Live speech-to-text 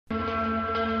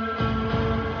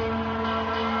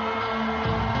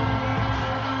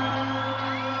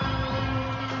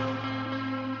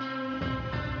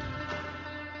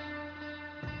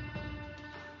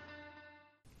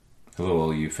Hello,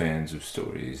 all you fans of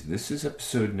stories. This is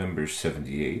episode number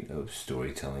 78 of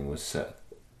Storytelling with Seth.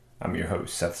 I'm your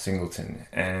host, Seth Singleton,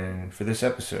 and for this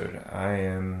episode, I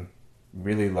am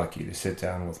really lucky to sit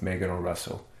down with Megan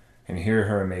O'Russell and hear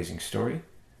her amazing story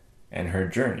and her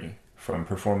journey from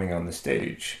performing on the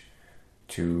stage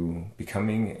to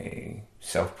becoming a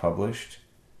self published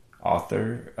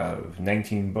author of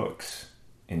 19 books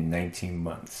in 19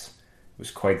 months. It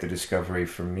was quite the discovery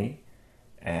for me,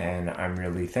 and I'm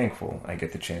really thankful I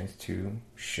get the chance to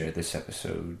share this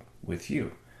episode with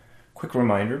you. Quick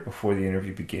reminder before the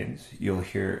interview begins, you'll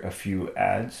hear a few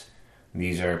ads.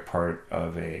 These are part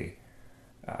of a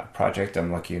project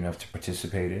I'm lucky enough to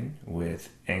participate in with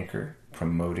Anchor,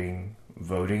 promoting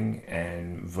voting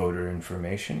and voter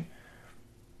information.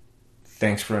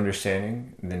 Thanks for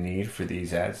understanding the need for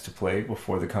these ads to play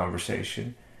before the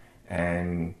conversation,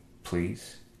 and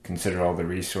please consider all the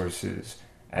resources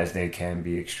as they can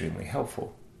be extremely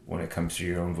helpful when it comes to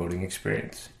your own voting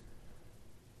experience.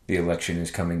 The election is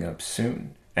coming up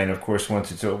soon, and of course,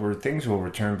 once it's over, things will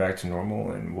return back to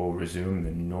normal and we'll resume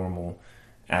the normal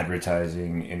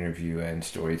advertising, interview, and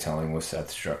storytelling with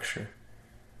Seth structure.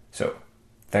 So,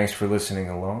 thanks for listening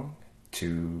along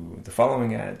to the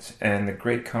following ads and the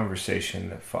great conversation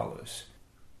that follows.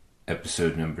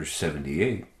 Episode number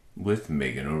 78 with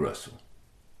Megan O'Russell.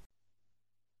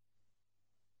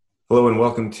 Hello and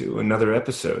welcome to another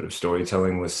episode of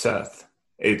Storytelling with Seth.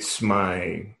 It's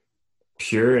my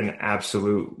pure and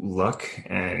absolute luck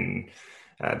and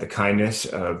the kindness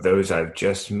of those I've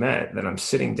just met that I'm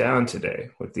sitting down today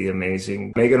with the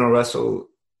amazing Megan O'Russell.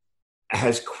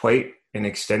 Has quite an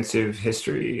extensive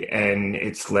history, and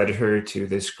it's led her to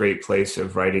this great place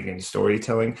of writing and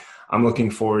storytelling. I'm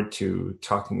looking forward to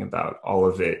talking about all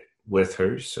of it with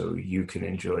her so you can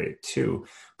enjoy it too.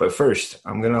 But first,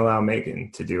 I'm going to allow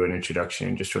Megan to do an introduction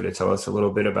and just sort of tell us a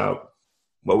little bit about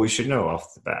what we should know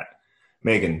off the bat.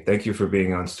 Megan, thank you for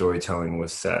being on Storytelling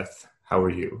with Seth. How are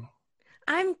you?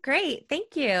 I'm great.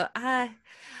 Thank you. And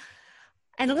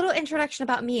a little introduction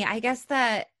about me. I guess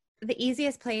the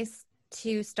easiest place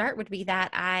to start would be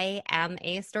that I am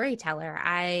a storyteller.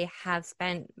 I have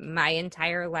spent my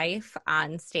entire life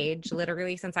on stage,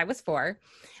 literally since I was 4.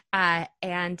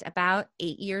 And about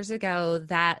 8 years ago,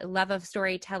 that love of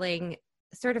storytelling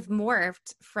sort of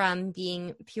morphed from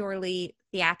being purely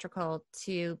theatrical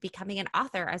to becoming an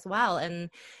author as well and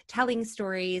telling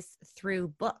stories through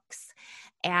books.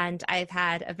 And I've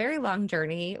had a very long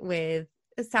journey with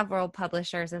several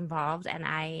publishers involved, and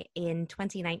I in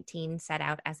 2019 set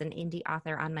out as an indie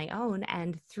author on my own,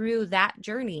 and through that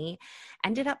journey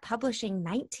ended up publishing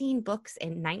 19 books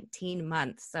in 19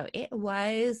 months. So it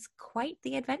was quite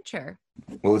the adventure.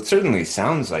 Well, it certainly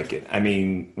sounds like it. I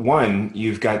mean, one,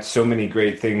 you've got so many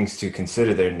great things to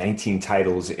consider there, 19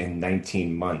 titles in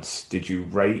 19 months. Did you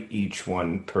write each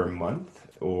one per month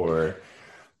or?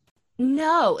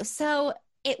 No, so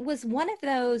it was one of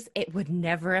those, it would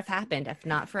never have happened if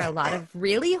not for a lot of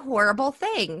really horrible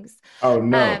things. Oh,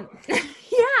 no.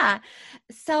 Yeah.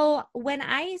 So when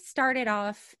I started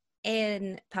off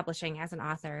in publishing as an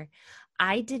author,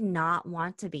 I did not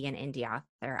want to be an indie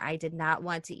author. I did not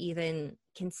want to even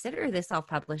consider the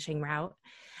self-publishing route.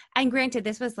 And granted,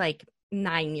 this was like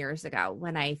 9 years ago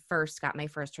when I first got my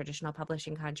first traditional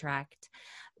publishing contract.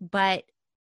 But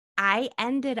I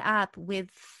ended up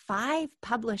with 5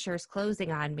 publishers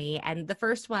closing on me. And the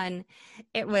first one,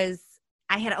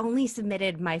 I had only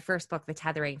submitted my first book, The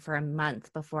Tethering, for a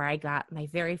month before I got my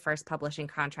very first publishing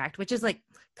contract, which is like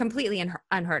completely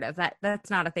unheard of. That's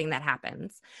not a thing that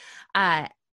happens.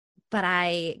 But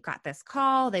I got this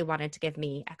call. They wanted to give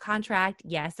me a contract.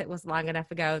 Yes, it was long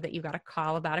enough ago that you got a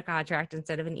call about a contract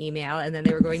instead of an email. And then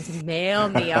they were going to mail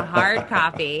me a hard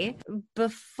copy.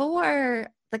 Before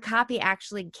the copy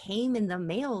actually came in the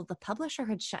mail, the publisher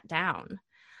had shut down.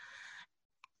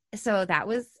 So that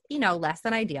was, less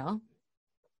than ideal.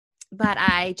 But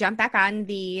I jumped back on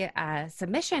the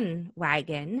submission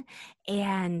wagon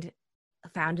and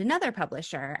found another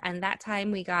publisher. And that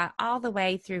time we got all the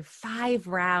way through 5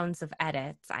 rounds of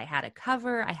edits. I had a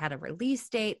cover, I had a release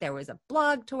date, there was a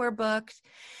blog tour booked,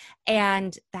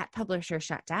 and that publisher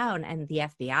shut down and the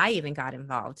FBI even got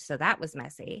involved. So that was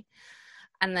messy.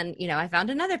 And then, I found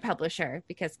another publisher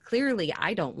because clearly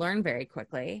I don't learn very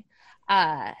quickly.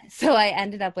 So I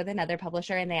ended up with another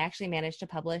publisher, and they actually managed to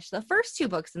publish the first 2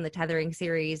 books in the Tethering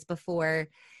series before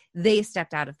they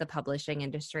stepped out of the publishing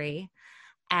industry.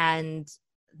 And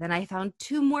then I found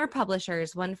 2 more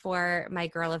publishers, one for my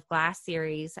Girl of Glass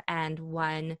series and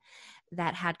one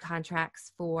that had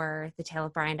contracts for the Tale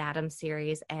of Bryan Adams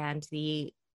series and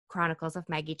the Chronicles of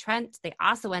Maggie Trent. They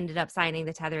also ended up signing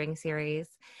the Tethering series.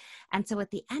 And so at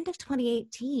the end of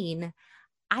 2018,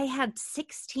 I had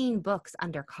 16 books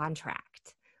under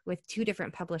contract with 2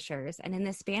 different publishers. And in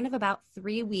the span of about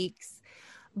 3 weeks,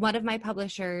 one of my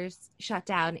publishers shut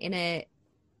down in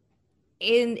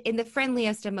the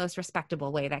friendliest and most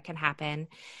respectable way that can happen.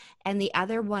 And the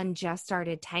other one just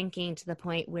started tanking to the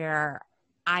point where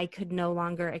I could no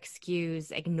longer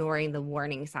excuse ignoring the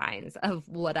warning signs of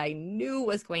what I knew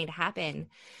was going to happen.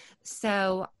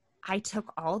 So I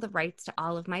took all the rights to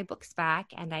all of my books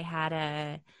back, and I had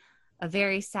a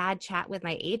very sad chat with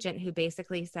my agent, who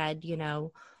basically said,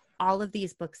 all of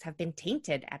these books have been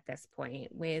tainted at this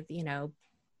point with,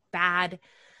 bad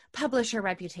publisher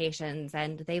reputations,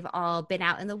 and they've all been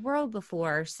out in the world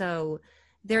before. So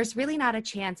there's really not a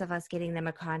chance of us getting them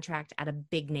a contract at a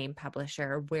big name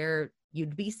publisher where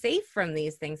you'd be safe from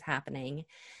these things happening.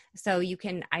 So you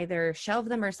can either shelve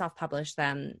them or self-publish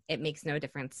them. It makes no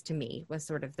difference to me, was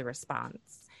sort of the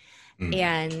response.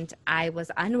 And I was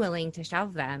unwilling to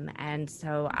shelve them. And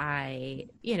so I,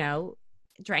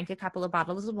 drank a couple of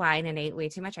bottles of wine and ate way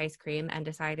too much ice cream and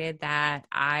decided that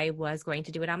I was going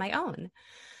to do it on my own.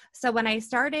 So when I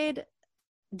started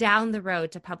down the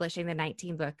road to publishing the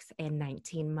 19 books in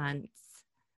 19 months,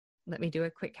 let me do a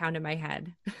quick count in my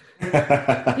head.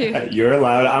 You're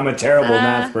allowed. I'm a terrible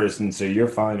math person, so you're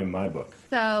fine in my book.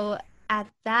 So at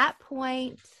that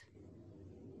point,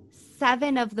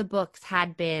 7 of the books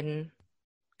had been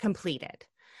completed.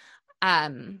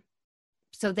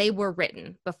 So they were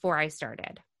written before I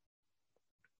started.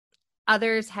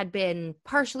 Others had been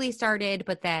partially started,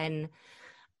 but then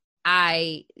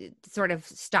I sort of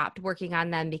stopped working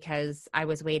on them because I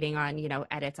was waiting on,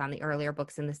 edits on the earlier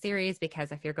books in the series,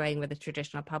 because if you're going with a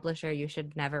traditional publisher, you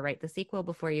should never write the sequel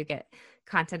before you get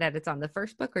content edits on the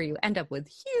first book, or you end up with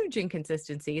huge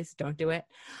inconsistencies. Don't do it.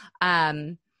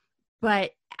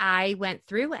 But I went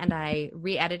through and I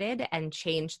re-edited and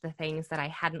changed the things that I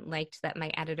hadn't liked that my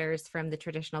editors from the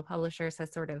traditional publishers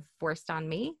had sort of forced on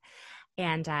me.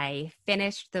 And I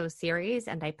finished those series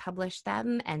and I published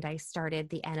them, and I started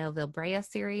the Anna of Ilbrea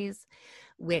series,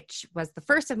 which was the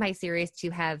first of my series to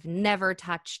have never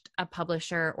touched a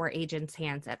publisher or agent's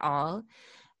hands at all.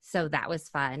 So that was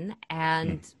fun.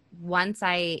 And once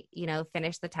I,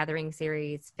 finished the Tethering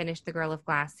series, finished the Girl of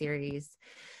Glass series,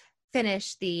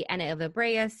 finished the Anna of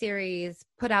Ilbrea series,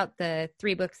 put out the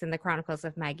 3 books in the Chronicles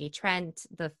of Maggie Trent,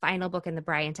 the final book in the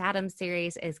Bryant Adams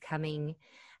series is coming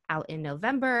out in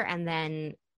November, and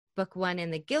then book 1 in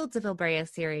the Guilds of Ilbrea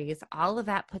series, all of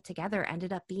that put together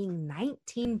ended up being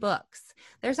 19 books.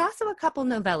 There's also a couple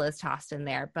novellas tossed in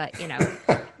there, but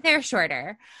they're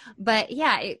shorter. But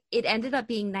yeah, it ended up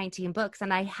being 19 books,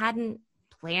 and I hadn't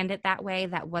planned it that way.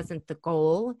 That wasn't the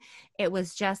goal. It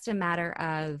was just a matter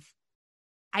of,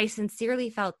 I sincerely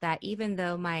felt that even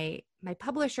though my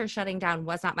publisher shutting down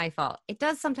was not my fault, it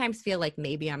does sometimes feel like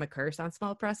maybe I'm a curse on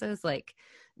small presses, like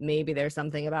maybe there's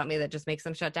something about me that just makes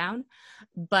them shut down.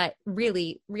 But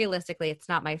really, realistically, it's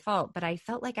not my fault. But I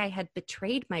felt like I had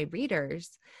betrayed my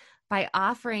readers by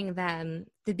offering them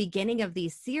the beginning of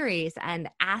these series and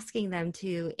asking them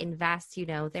to invest,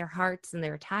 their hearts and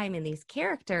their time in these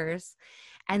characters,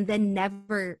 and then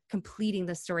never completing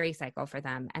the story cycle for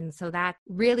them. And so that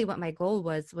really what my goal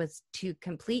was to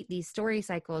complete these story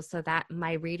cycles so that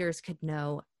my readers could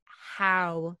know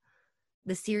how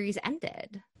the series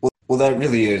ended. Well, that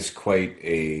really is quite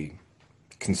a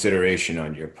consideration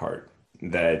on your part,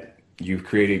 that you've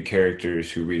created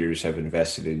characters who readers have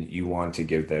invested in. You want to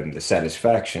give them the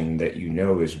satisfaction that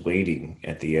is waiting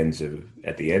at the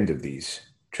end of these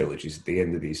trilogies, at the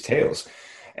end of these tales.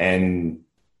 And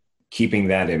keeping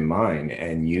that in mind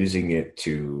and using it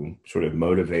to sort of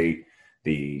motivate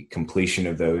the completion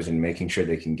of those and making sure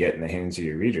they can get in the hands of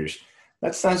your readers,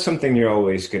 that's not something you're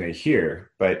always going to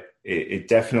hear, but it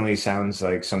definitely sounds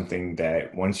like something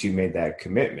that once you made that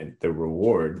commitment, the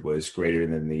reward was greater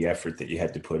than the effort that you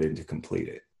had to put in to complete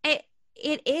it.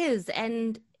 It is.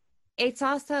 And it's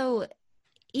also,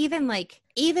 even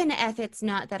if it's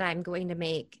not that I'm going to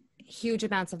make huge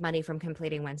amounts of money from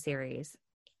completing one series,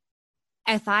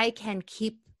 if I can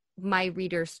keep my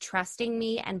readers trusting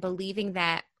me and believing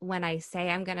that when I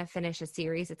say I'm going to finish a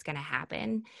series, it's going to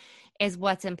happen, is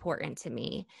what's important to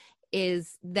me.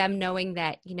 Is them knowing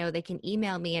that, they can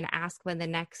email me and ask when the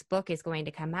next book is going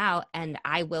to come out, and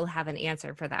I will have an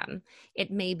answer for them. It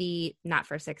may be not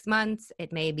for 6 months.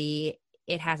 It may be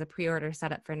it has a pre-order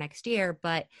set up for next year,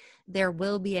 but there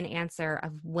will be an answer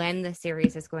of when the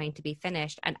series is going to be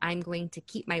finished, and I'm going to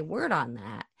keep my word on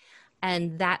that.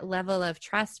 And that level of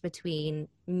trust between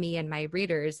me and my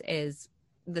readers is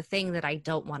the thing that I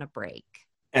don't want to break.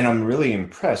 And I'm really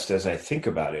impressed as I think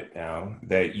about it now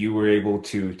that you were able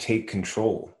to take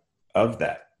control of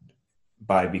that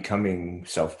by becoming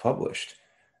self-published.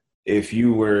 If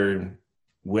you were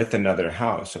with another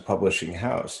house, a publishing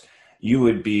house, you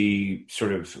would be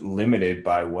sort of limited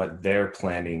by what their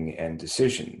planning and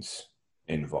decisions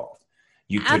involved.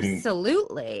 You couldn't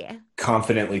Absolutely.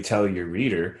 confidently tell your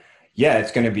reader, yeah,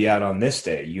 it's going to be out on this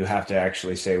day. You have to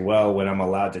actually say, well, when I'm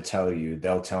allowed to tell you,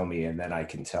 they'll tell me and then I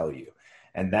can tell you.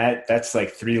 And that's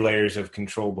like three layers of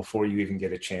control before you even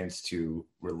get a chance to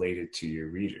relate it to your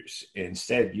readers.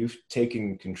 Instead, you've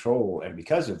taken control, and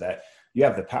because of that, you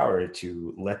have the power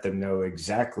to let them know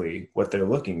exactly what they're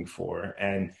looking for,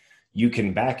 and you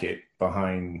can back it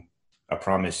behind a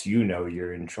promise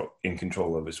you're in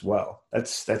control of as well.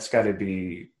 That's got to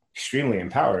be extremely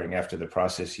empowering after the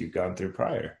process you've gone through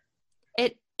prior.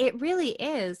 It really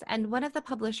is. And one of the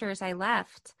publishers I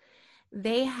left,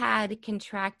 they had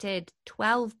contracted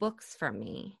 12 books from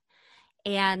me.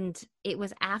 And it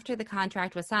was after the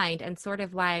contract was signed, and sort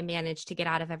of why I managed to get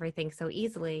out of everything so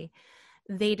easily.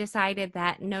 They decided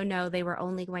that no, they were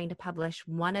only going to publish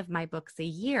one of my books a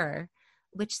year,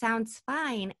 which sounds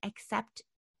fine, except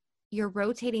you're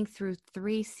rotating through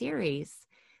 3 series.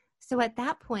 So at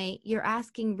that point, you're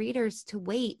asking readers to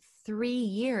wait 3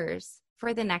 years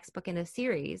for the next book in a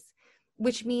series,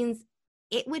 which means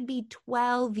it would be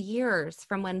 12 years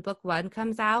from when book one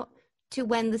comes out to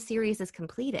when the series is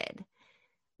completed.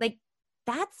 Like,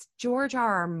 that's George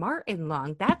R. R. Martin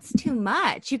long. That's too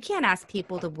much. You can't ask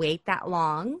people to wait that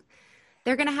long.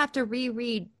 They're going to have to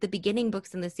reread the beginning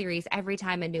books in the series every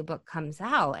time a new book comes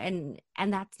out. And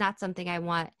that's not something I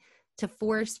want to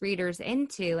force readers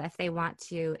into if they want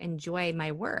to enjoy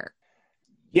my work.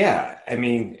 Yeah, I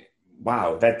mean,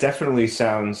 wow, that definitely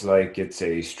sounds like it's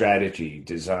a strategy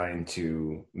designed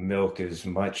to milk as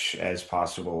much as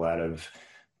possible out of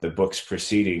the books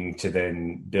preceding to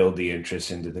then build the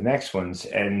interest into the next ones.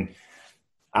 And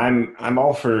I'm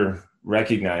all for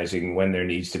recognizing when there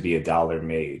needs to be a dollar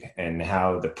made and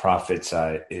how the profit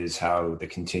side is how the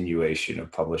continuation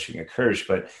of publishing occurs.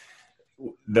 But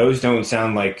those don't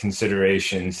sound like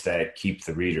considerations that keep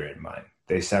the reader in mind.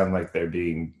 They sound like they're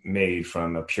being made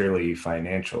from a purely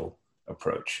financial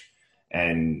approach.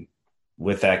 And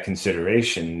with that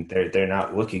consideration, they're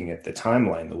not looking at the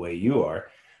timeline the way you are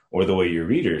or the way your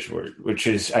readers were, which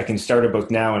is I can start a book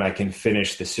now and I can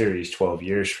finish the series 12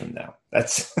 years from now.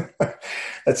 That's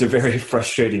that's a very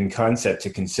frustrating concept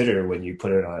to consider when you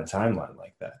put it on a timeline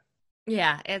like that.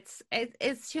 Yeah,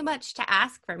 it's too much to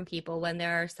ask from people when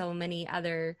there are so many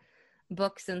other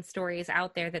books and stories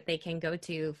out there that they can go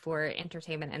to for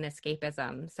entertainment and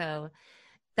escapism. So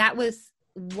that was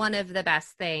one of the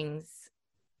best things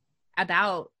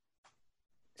about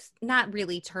not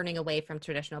really turning away from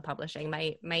traditional publishing.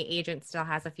 My agent still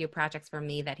has a few projects for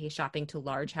me that he's shopping to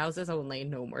large houses only,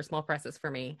 no more small presses for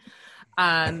me.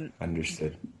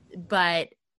 Understood. But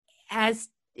as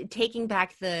taking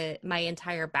back my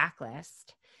entire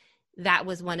backlist, that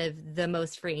was one of the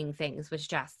most freeing things, was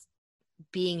just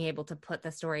being able to put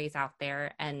the stories out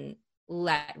there and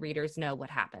let readers know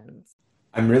what happens.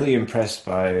 I'm really impressed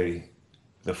by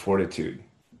the fortitude,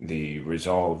 the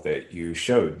resolve that you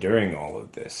showed during all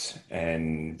of this,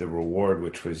 and the reward,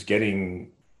 which was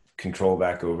getting control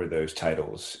back over those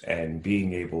titles and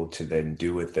being able to then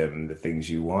do with them the things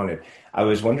you wanted. I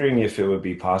was wondering if it would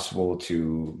be possible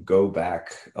to go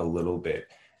back a little bit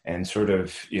and sort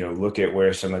of, look at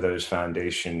where some of those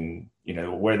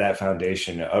where that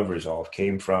foundation of resolve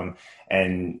came from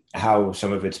and how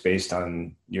some of it's based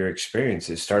on your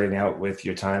experiences starting out with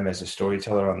your time as a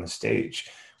storyteller on the stage.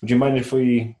 Would you mind if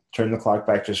we turn the clock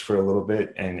back just for a little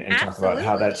bit and talk about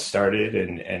how that started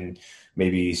and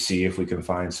maybe see if we can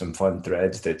find some fun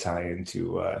threads that tie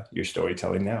into your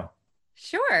storytelling now?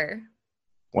 Sure.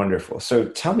 Wonderful. So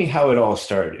tell me how it all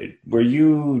started. Were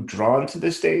you drawn to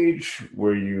the stage?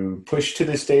 Were you pushed to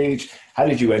the stage? How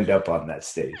did you end up on that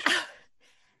stage?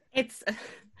 It's,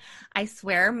 I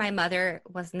swear my mother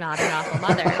was not an awful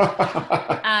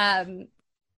mother.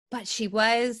 But she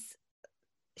was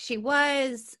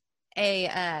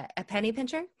a penny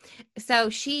pincher. So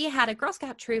she had a Girl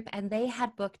Scout troop and they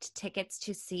had booked tickets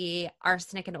to see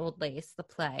Arsenic and Old Lace, the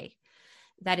play.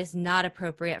 That is not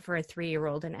appropriate for a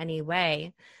 3-year-old in any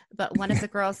way. But one of the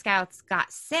Girl Scouts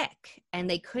got sick and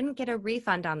they couldn't get a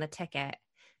refund on the ticket.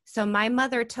 So my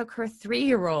mother took her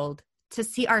 3-year-old to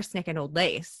see Arsenic and Old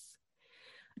Lace.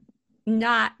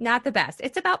 Not the best.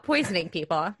 It's about poisoning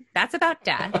people. That's about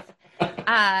death.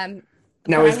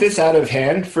 Now, but I is was this out of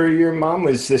hand for your mom?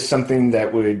 Was this something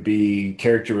that would be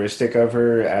characteristic of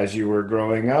her as you were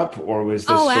growing up, or was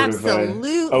this oh, sort of a,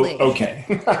 oh, absolutely.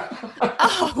 okay.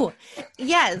 Oh,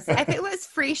 yes. If it was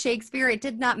free Shakespeare, it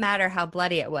did not matter how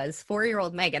bloody it was.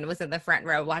 4-year-old Megan was in the front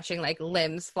row watching like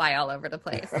limbs fly all over the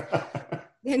place.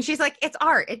 And she's like, it's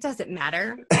art. It doesn't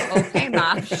matter. Okay,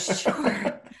 mom,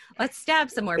 sure. Let's stab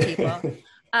some more people.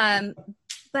 Um,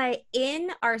 but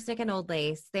in Arsenic and Old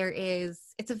Lace,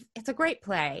 it's a great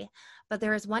play, but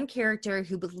there is one character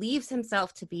who believes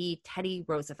himself to be Teddy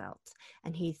Roosevelt,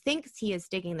 and he thinks he is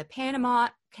digging the Panama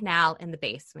Canal in the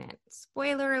basement.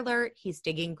 Spoiler alert, he's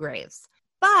digging graves.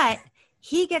 But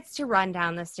he gets to run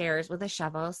down the stairs with a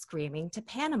shovel screaming to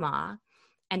Panama.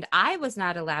 And I was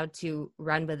not allowed to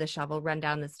run with a shovel, run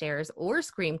down the stairs, or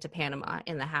scream to Panama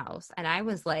in the house. And I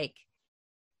was like,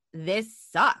 this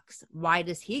sucks. Why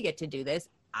does he get to do this?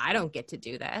 I don't get to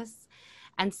do this.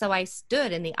 And so I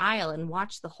stood in the aisle and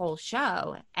watched the whole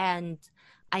show. And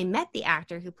I met the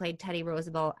actor who played Teddy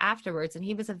Roosevelt afterwards, and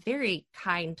he was a very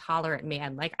kind, tolerant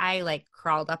man. Like I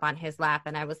crawled up on his lap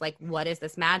and I was like, what is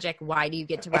this magic? Why do you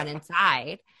get to run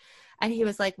inside? And he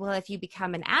was like, well, if you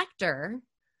become an actor,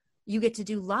 you get to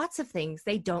do lots of things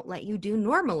they don't let you do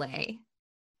normally.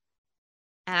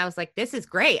 And I was like, this is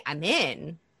great. I'm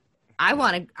in. I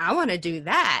want to do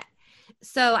that.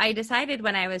 So I decided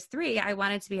when I was 3, I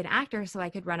wanted to be an actor so I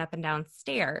could run up and down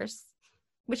stairs,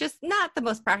 which is not the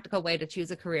most practical way to choose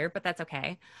a career, but that's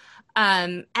okay.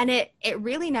 And it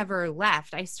really never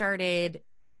left. I started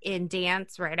in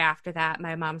dance right after that.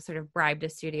 My mom sort of bribed a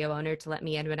studio owner to let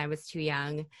me in when I was too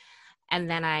young. And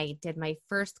then I did my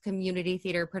first community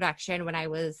theater production when I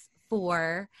was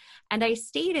 4. And I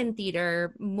stayed in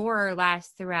theater more or less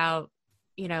throughout,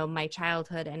 my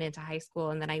childhood and into high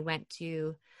school. And then I went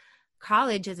to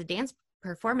college as a dance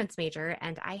performance major.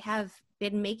 And I have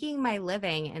been making my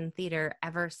living in theater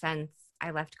ever since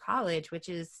I left college, which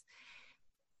is,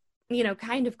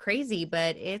 kind of crazy,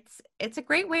 but it's a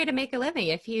great way to make a living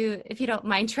if you don't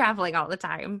mind traveling all the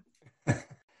time.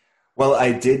 Well,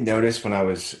 I did notice when I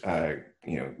was,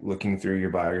 looking through your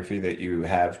biography that you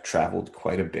have traveled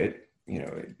quite a bit.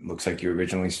 It looks like you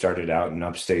originally started out in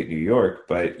upstate New York,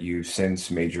 but you've since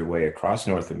made your way across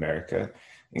North America,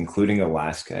 including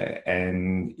Alaska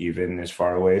and even as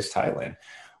far away as Thailand.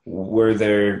 Were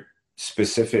there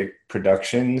specific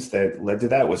productions that led to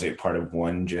that? Was it part of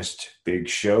one just big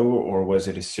show, or was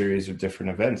it a series of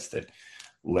different events that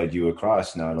led you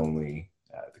across not only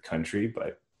the country,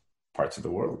 but parts of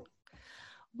the world?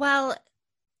 Well,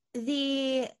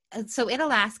 the so in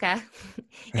Alaska,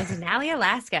 in Denali,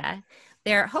 Alaska,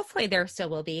 hopefully there still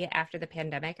will be after the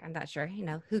pandemic. I'm not sure,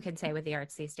 who can say with the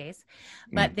arts these days,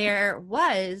 but Mm. there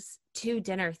was 2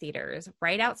 dinner theaters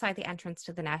right outside the entrance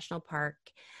to the national park.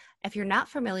 If you're not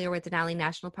familiar with Denali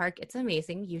National Park, it's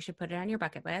amazing. You should put it on your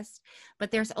bucket list.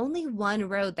 But there's only one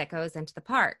road that goes into the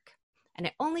park, and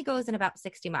it only goes in about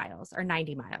 60 miles or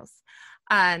 90 miles.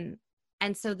 Um,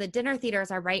 and so the dinner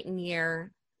theaters are right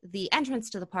near the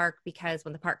entrance to the park because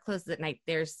when the park closes at night,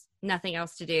 there's nothing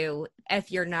else to do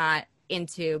if you're not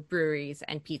into breweries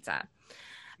and pizza.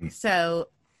 Mm. So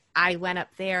I went up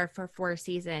there for 4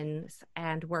 seasons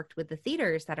and worked with the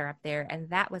theaters that are up there, and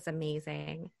that was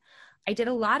amazing. I did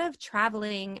a lot of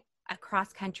traveling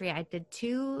across country. I did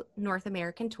 2 North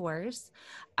American tours.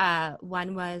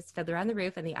 One was Fiddler on the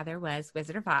Roof, and the other was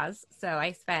Wizard of Oz. So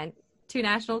I spent 2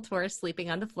 national tours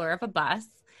sleeping on the floor of a bus,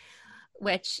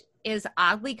 which is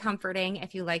oddly comforting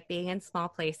if you like being in small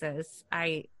places.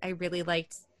 I really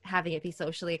liked having it be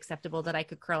socially acceptable that I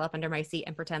could curl up under my seat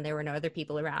and pretend there were no other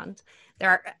people around. There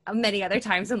are many other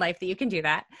times in life that you can do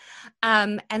that.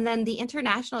 And then the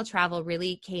international travel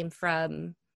really came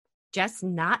from just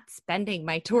not spending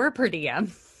my tour per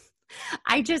diem.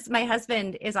 My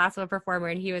husband is also a performer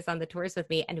and he was on the tours with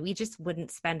me, and we just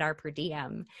wouldn't spend our per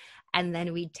diem. And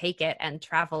then we'd take it and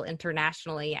travel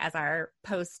internationally as our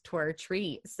post tour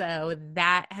treat. So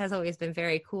that has always been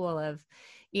very cool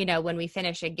when we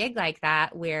finish a gig like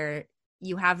that, where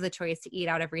you have the choice to eat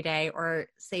out every day or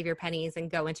save your pennies and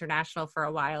go international for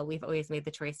a while. We've always made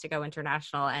the choice to go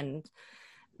international. And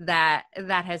that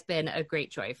has been a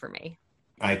great joy for me.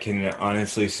 I can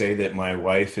honestly say that my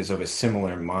wife is of a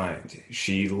similar mind.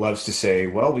 She loves to say,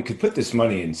 well, we could put this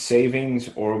money in savings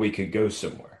or we could go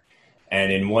somewhere.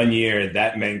 And in one year,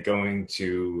 that meant going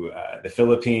to the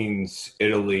Philippines,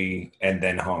 Italy, and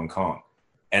then Hong Kong.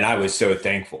 And I was so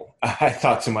thankful. I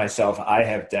thought to myself, I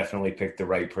have definitely picked the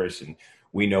right person.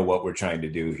 We know what we're trying to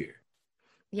do here.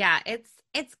 Yeah,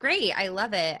 it's great. I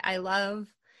love it. I love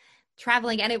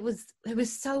traveling, and it was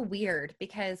so weird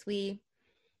because we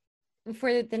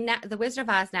for the Wizard of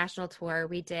Oz national tour,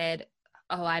 we did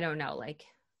oh, I don't know, like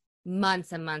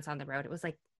months and months on the road. It was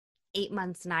like 8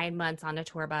 months, 9 months on a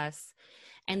tour bus.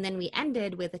 And then we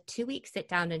ended with a 2-week sit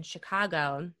down in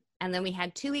Chicago. And then we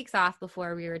had 2 weeks off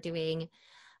before we were doing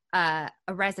a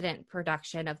resident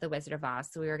production of The Wizard of Oz.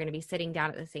 So we were going to be sitting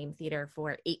down at the same theater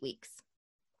for 8 weeks.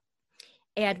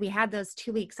 And we had those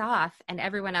 2 weeks off, and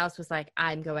everyone else was like,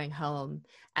 I'm going home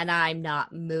and I'm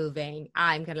not moving.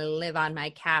 I'm going to live on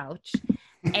my couch.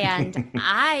 And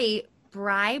I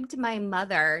bribed my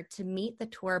mother to meet the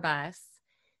tour bus,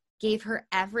 gave her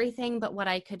everything but what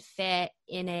I could fit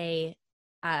in a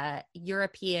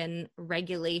European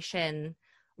regulation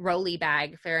rolly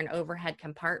bag for an overhead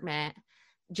compartment.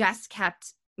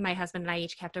 My husband and I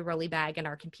each kept a rolly bag in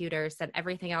our computers, sent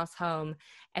everything else home.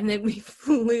 And then we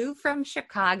flew from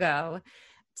Chicago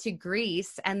to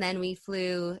Greece. And then we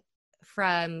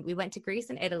went to Greece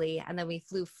and Italy. And then we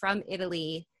flew from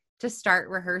Italy to start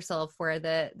rehearsal for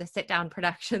the sit down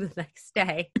production the next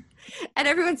day. And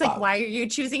everyone's like, why are you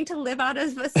choosing to live out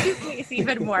of a suitcase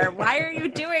even more? Why are you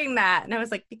doing that? And I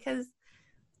was like, because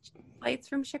flights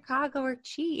from Chicago are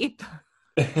cheap.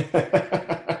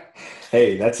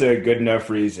 Hey, that's a good enough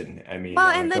reason. I mean, well,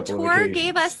 and the tour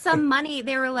gave us some money.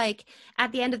 They were like,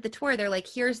 at the end of the tour, they're like,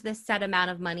 here's this set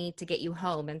amount of money to get you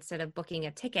home instead of booking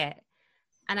a ticket.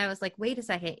 And I was like, wait a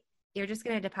second, you're just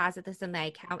going to deposit this in my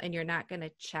account and you're not going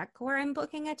to check where I'm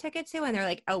booking a ticket to? And they're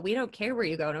like, oh, we don't care where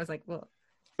you go. And I was like, well,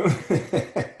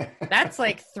 that's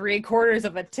like 3/4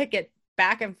 of a ticket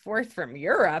back and forth from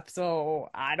Europe. So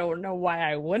I don't know why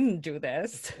I wouldn't do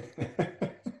this.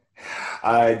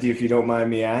 If you don't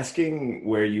mind me asking,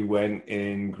 where you went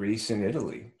in Greece and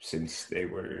Italy, since they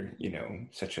were,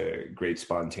 such a great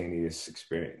spontaneous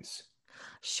experience.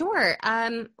 Sure.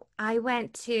 My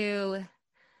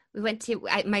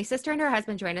sister and her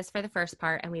husband joined us for the first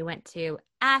part, and we went to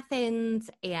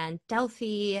Athens and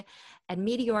Delphi and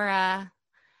Meteora.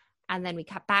 And then we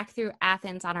cut back through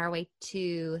Athens on our way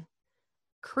to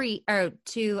Crete, or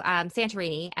to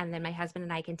Santorini, and then my husband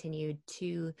and I continued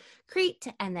to Crete,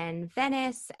 and then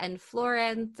Venice and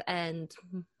Florence and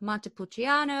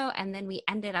Montepulciano, and then we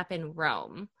ended up in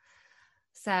Rome.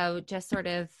 So just sort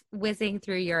of whizzing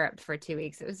through Europe for 2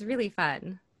 weeks. It was really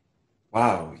fun.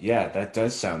 Wow, yeah, that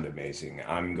does sound amazing.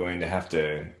 I'm going to have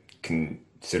to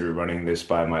consider running this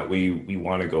by we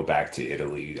want to go back to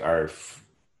Italy.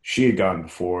 She had gone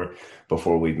before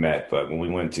we'd met, but when we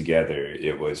went together,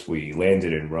 we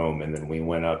landed in Rome and then we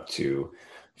went up to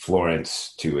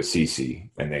Florence to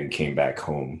Assisi and then came back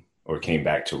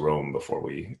to Rome before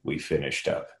we finished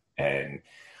up. And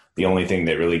the only thing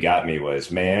that really got me was,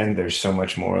 man, there's so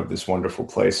much more of this wonderful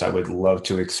place I would love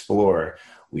to explore.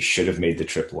 We should have made the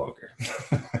trip longer.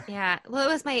 Yeah. Well,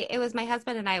 it was my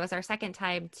husband and I. It was our second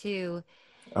time to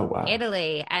wow.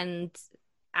 Italy, and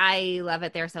I love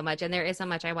it there so much, and there is so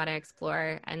much I want to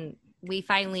explore. And we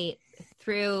finally,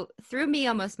 through me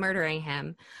almost murdering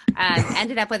him,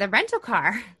 ended up with a rental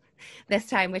car this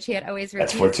time, which he had always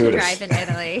refused to drive in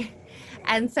Italy.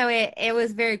 And so it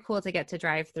was very cool to get to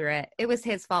drive through it. It was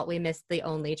his fault we missed the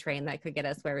only train that could get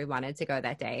us where we wanted to go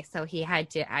that day. So he had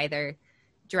to either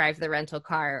drive the rental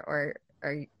car or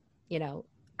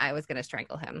I was going to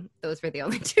strangle him. Those were the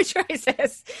only two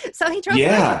choices. So he drove the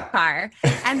rental car,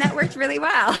 and that worked really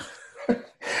well.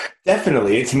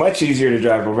 Definitely. It's much easier to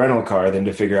drive a rental car than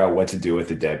to figure out what to do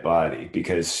with a dead body,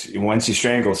 because once you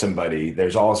strangle somebody,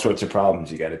 there's all sorts of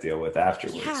problems you got to deal with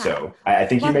afterwards. Yeah. So I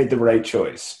think you made the right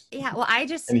choice. Yeah. Well,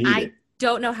 I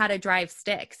don't know how to drive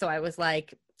stick. So I was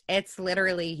like, it's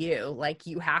literally you. Like,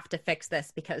 you have to fix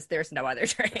this because there's no other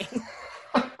train.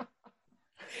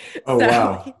 Oh,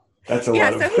 wow. That's a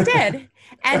lot of... Yeah, so he did.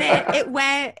 And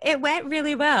it went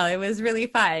really well. It was really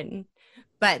fun.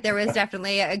 But there was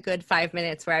definitely a good 5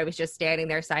 minutes where I was just standing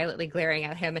there silently glaring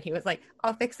at him, and he was like,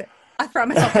 I'll fix it. I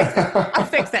promise I'll fix it. I'll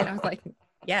fix it. And I was like,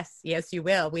 yes, you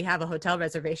will. We have a hotel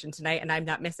reservation tonight, and I'm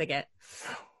not missing it.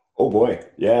 Oh, boy.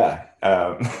 Yeah.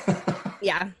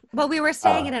 Yeah. Well, we were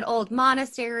staying in an old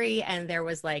monastery, and there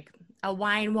was like a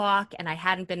wine walk, and I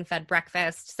hadn't been fed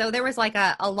breakfast. So there was like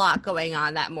a lot going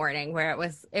on that morning where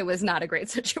it was not a great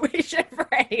situation for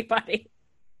anybody.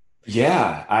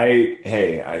 Yeah,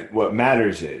 what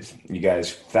matters is you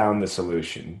guys found the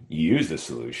solution, you used the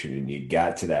solution, and you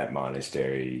got to that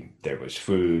monastery. There was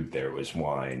food, there was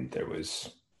wine, there was...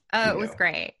 Oh, it was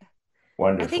great.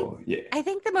 Wonderful. I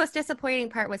think the most disappointing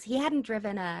part was he hadn't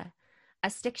driven a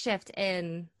stick shift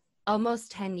in almost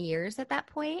 10 years at that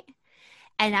point.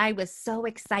 And I was so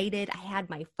excited. I had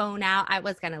my phone out. I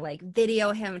was going to like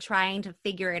video him trying to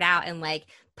figure it out and like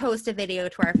post a video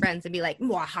to our friends and be like,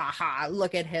 "Mwahaha,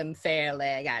 look at him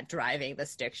failing at driving the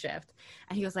stick shift."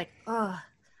 And he was like, "Oh,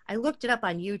 I looked it up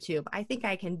on YouTube. I think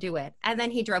I can do it. And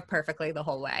then he drove perfectly the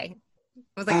whole way.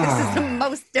 I was like, this is the Ah,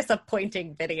 most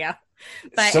disappointing video.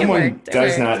 But it someone worked. It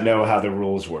does worked. not know how the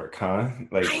rules work, huh?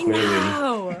 Like, I clearly.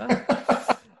 know.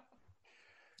 That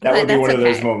But would be that's one of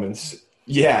those okay. moments.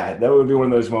 Yeah, that would be one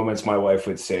of those moments my wife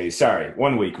would say, sorry,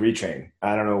 1 week, retrain.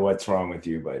 I don't know what's wrong with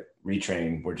you, but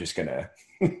retrain. We're just going to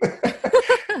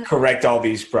correct all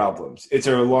these problems. It's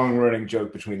a long running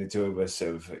joke between the two of us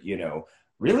of,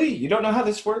 really? You don't know how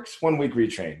this works? 1 week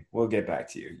retrain. We'll get back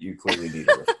to you. You clearly need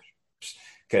a refresher.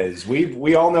 Because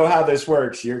we all know how this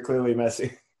works. You're clearly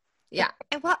messy. Yeah.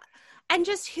 And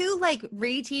just who like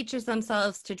reteaches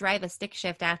themselves to drive a stick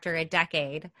shift after a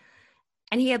decade?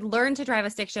 And he had learned to drive a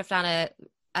stick shift on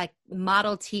a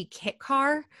Model T kit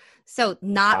car. So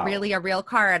not Wow. really a real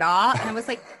car at all. And I was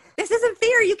like, this isn't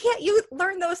fair. You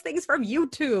learn those things from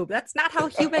YouTube. That's not how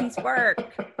humans work.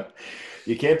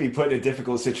 You can't be put in a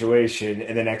difficult situation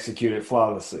and then execute it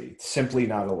flawlessly. It's simply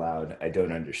not allowed. I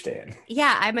don't understand.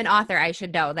 Yeah, I'm an author. I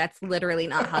should know. That's literally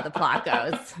not how the plot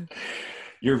goes.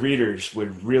 Your readers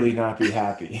would really not be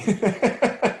happy.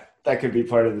 That could be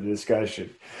part of the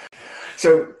discussion.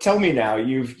 So tell me now,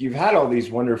 you've had all these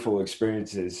wonderful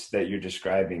experiences that you're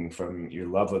describing from your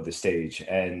love of the stage,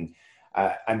 and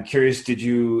I'm curious, did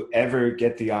you ever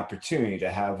get the opportunity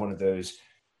to have one of those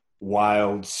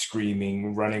wild,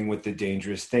 screaming, running with the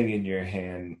dangerous thing in your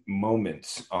hand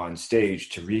moments on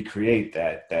stage to recreate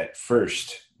that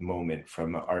first moment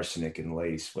from Arsenic and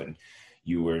Lace when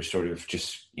you were sort of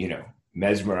just,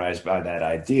 mesmerized by that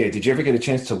idea? Did you ever get a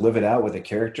chance to live it out with a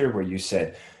character where you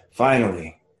said,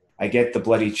 finally, I get the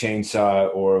bloody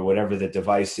chainsaw or whatever the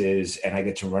device is, and I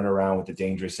get to run around with the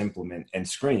dangerous implement and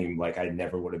scream like I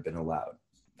never would have been allowed?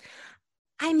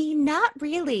 I mean, not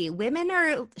really. Women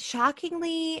are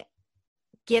shockingly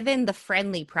given the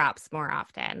friendly props more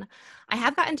often. I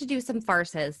have gotten to do some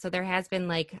farces, so there has been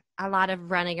like a lot of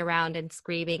running around and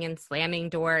screaming and slamming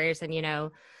doors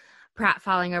and, prop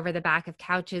falling over the back of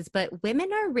couches, but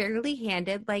women are rarely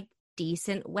handed like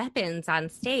decent weapons on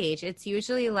stage. It's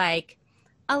usually like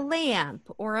a lamp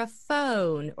or a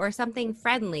phone or something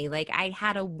friendly. Like I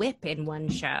had a whip in one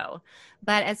show.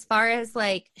 But as far as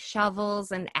like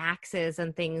shovels and axes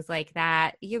and things like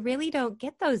that, you really don't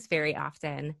get those very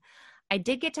often. I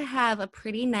did get to have a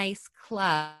pretty nice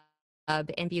club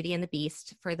in Beauty and the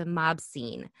Beast for the mob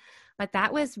scene. But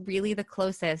that was really the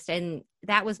closest. And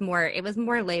it was more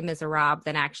Les Miserables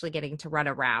than actually getting to run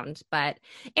around. But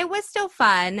it was still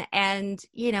fun. And,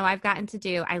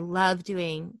 I love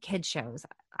doing kid shows.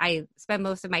 I spend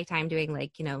most of my time doing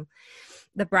like,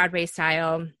 the Broadway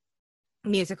style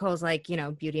musicals like,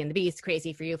 Beauty and the Beast,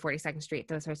 Crazy for You, 42nd Street,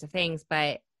 those sorts of things.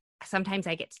 But sometimes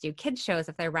I get to do kids shows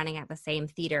if they're running at the same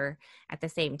theater at the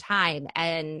same time.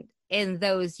 And in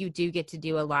those, you do get to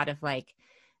do a lot of like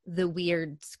the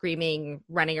weird screaming,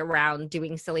 running around,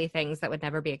 doing silly things that would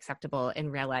never be acceptable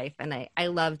in real life. And I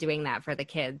love doing that for the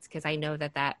kids because I know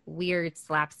that weird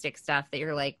slapstick stuff that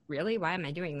you're like, really, why am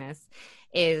I doing this?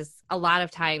 Is a lot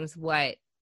of times what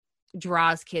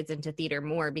draws kids into theater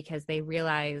more because they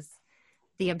realize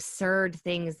the absurd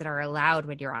things that are allowed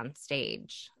when you're on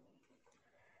stage.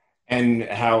 And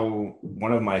how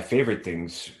one of my favorite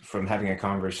things from having a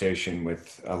conversation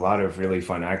with a lot of really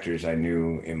fun actors I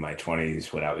knew in my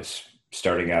 20s when I was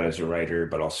starting out as a writer,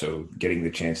 but also getting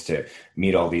the chance to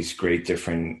meet all these great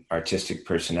different artistic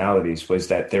personalities was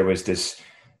that there was this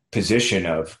position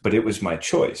of, but it was my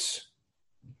choice.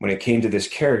 When it came to this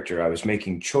character, I was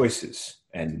making choices,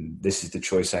 and this is the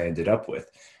choice I ended up with.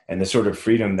 And the sort of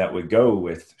freedom that would go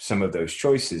with some of those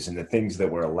choices and the things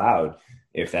that were allowed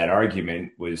if that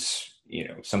argument was,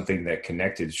 something that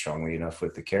connected strongly enough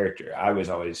with the character. I was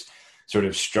always sort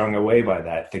of strung away by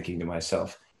that, thinking to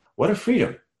myself, what a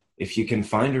freedom. If you can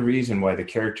find a reason why the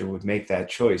character would make that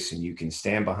choice and you can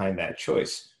stand behind that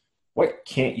choice, what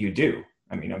can't you do?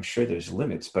 I mean, I'm sure there's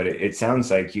limits, but it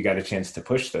sounds like you got a chance to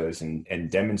push those and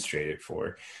demonstrate it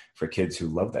for kids who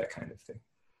love that kind of thing.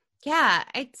 Yeah,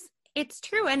 it's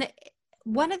true. And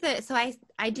one of the so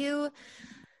I do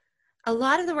a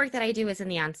lot of the work that I do is in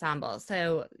the ensemble.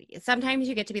 So sometimes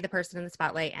you get to be the person in the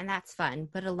spotlight and that's fun,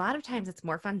 but a lot of times it's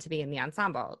more fun to be in the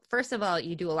ensemble. First of all,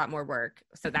 you do a lot more work,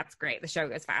 so that's great. The show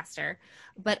goes faster.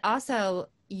 But also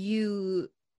you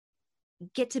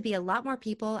get to be a lot more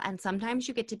people and sometimes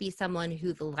you get to be someone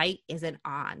who the light isn't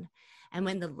on. And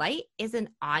when the light isn't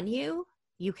on you,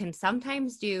 you can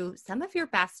sometimes do some of your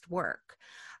best work.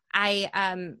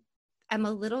 I'm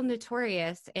a little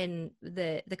notorious in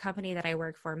the company that I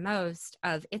work for most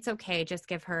of it's okay, just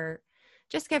give her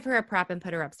a prop and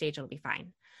put her upstage, it'll be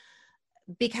fine.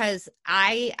 because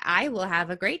I will have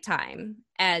a great time.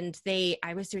 And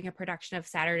I was doing a production of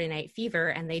Saturday Night Fever,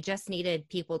 and they just needed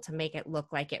people to make it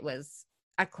look like it was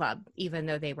a club, even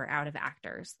though they were out of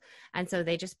actors. And so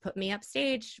they just put me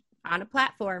upstage on a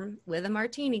platform with a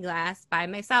martini glass by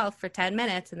myself for 10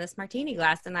 minutes in this martini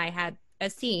glass. And I had a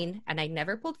scene, and I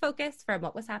never pulled focus from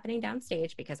what was happening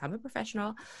downstage because I'm a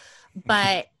professional.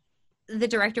 But the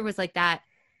director was like,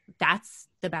 that's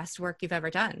the best work you've ever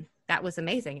done. That was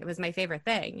amazing. It was my favorite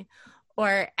thing.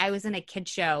 Or I was in a kid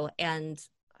show, and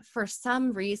for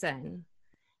some reason,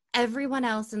 everyone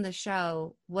else in the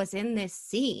show was in this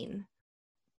scene,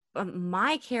 but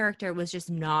my character was just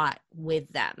not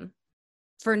with them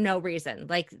for no reason.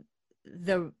 Like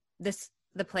the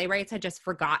playwrights had just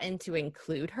forgotten to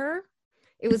include her.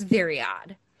 It was very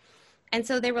odd. And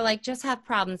so they were like, just have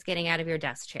problems getting out of your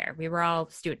desk chair. We were all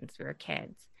students, we were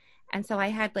kids. And so I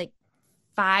had like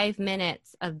 5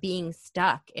 minutes of being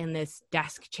stuck in this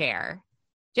desk chair,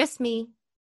 just me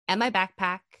and my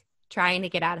backpack trying to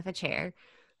get out of a chair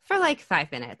for like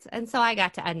 5 minutes. And so I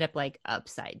got to end up like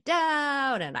upside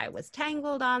down, and I was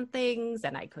tangled on things,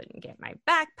 and I couldn't get my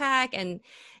backpack. And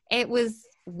it was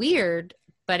weird,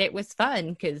 but it was fun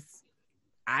because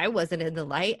I wasn't in the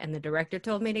light, and the director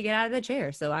told me to get out of the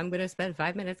chair. So I'm going to spend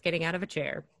 5 minutes getting out of a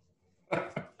chair.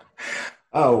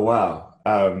 Oh wow,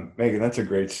 Megan, that's a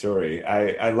great story.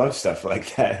 I love stuff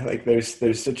like that. Like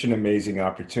there's such an amazing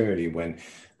opportunity when,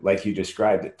 like you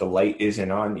described it, the light isn't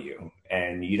on you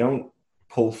and you don't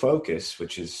pull focus,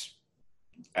 which is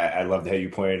I loved how you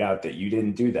pointed out that you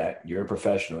didn't do that. You're a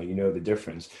professional, you know the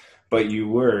difference, but you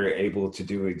were able to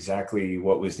do exactly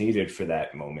what was needed for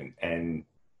that moment. And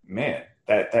man,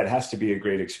 that has to be a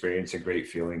great experience, a great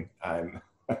feeling. I'm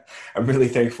really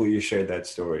thankful you shared that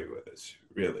story with us.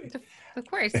 Really. Of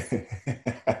course.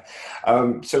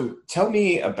 So tell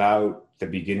me about the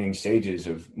beginning stages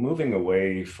of moving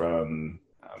away from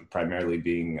primarily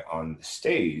being on the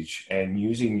stage and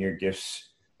using your gifts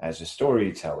as a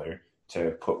storyteller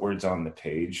to put words on the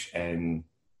page and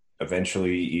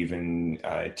eventually even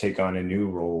take on a new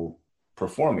role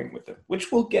performing with them, which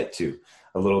we'll get to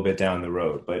a little bit down the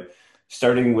road. But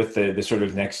starting with the sort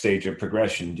of next stage of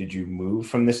progression, did you move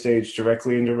from the stage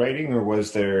directly into writing, or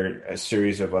was there a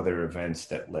series of other events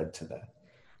that led to that?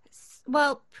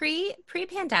 Well,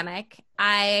 pre-pandemic,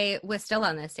 I was still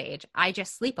on the stage. I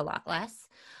just sleep a lot less.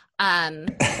 But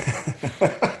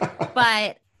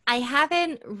I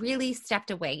haven't really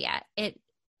stepped away yet. It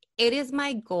is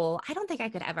my goal. I don't think I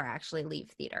could ever actually leave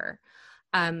theater.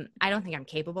 I don't think I'm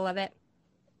capable of it.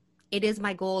 It is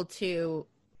my goal to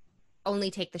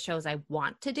only take the shows I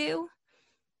want to do,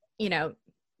 you know,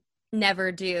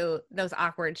 never do those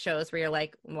awkward shows where you're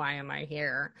like, why am I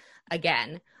here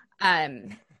again?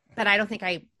 But I don't think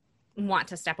I want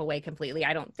to step away completely.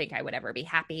 I don't think I would ever be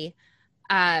happy.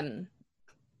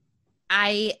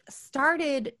 I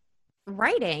started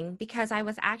writing because I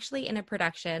was actually in a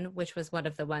production, which was one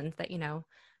of the ones that,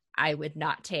 I would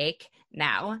not take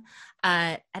now.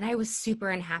 And I was super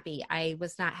unhappy. I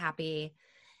was not happy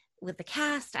with the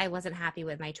cast. I wasn't happy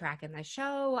with my track in the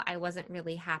show. I wasn't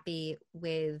really happy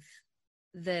with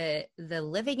the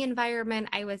living environment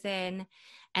I was in.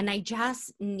 And I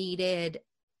just needed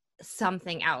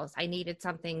something else. I needed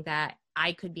something that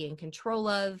I could be in control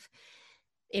of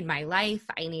in my life.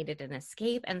 I needed an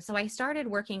escape. And so I started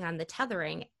working on The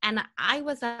Tethering, and I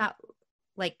was not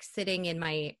like sitting in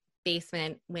my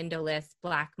basement, windowless,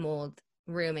 black mold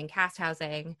room in cast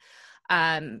housing,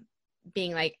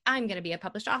 being like, I'm going to be a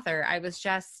published author. I was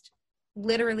just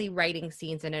literally writing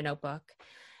scenes in a notebook.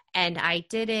 And I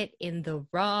did it in the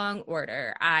wrong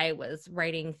order. I was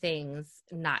writing things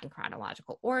not in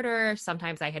chronological order.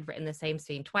 Sometimes I had written the same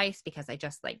scene twice because I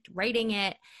just liked writing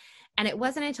it. And it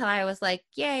wasn't until I was like,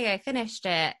 yay, I finished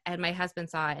it. And my husband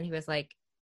saw it and he was like,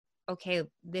 okay,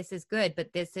 this is good,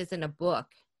 but this isn't a book.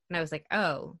 And I was like,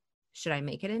 oh, should I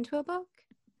make it into a book?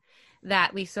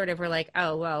 That we sort of were like,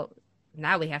 oh, well,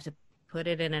 now we have to put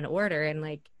it in an order and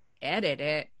like edit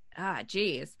it.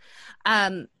 Geez.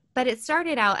 But it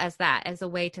started out as that, as a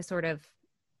way to sort of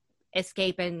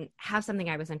escape and have something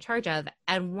I was in charge of.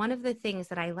 And one of the things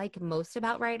that I like most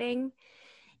about writing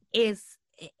is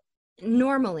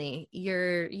normally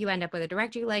you end up with a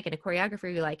director you like and a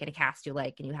choreographer you like and a cast you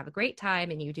like, and you have a great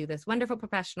time and you do this wonderful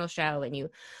professional show and you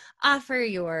offer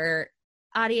your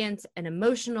audience an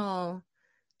emotional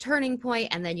turning point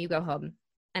and then you go home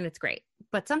and it's great.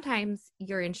 But sometimes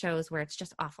you're in shows where it's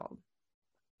just awful.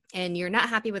 And you're not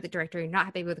happy with the director, you're not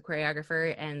happy with the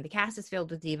choreographer, and the cast is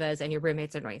filled with divas, and your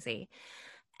roommates are noisy.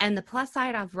 And the plus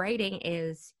side of writing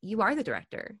is you are the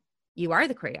director, you are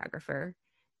the choreographer,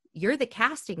 you're the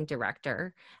casting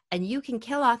director and you can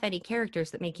kill off any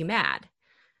characters that make you mad.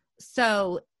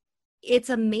 So it's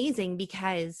amazing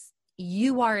because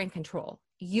you are in control.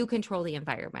 You control the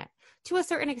environment. To a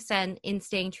certain extent, in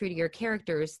staying true to your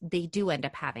characters, they do end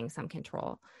up having some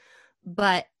control.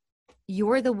 But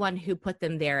you're the one who put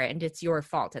them there, and it's your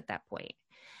fault at that point.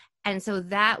 And so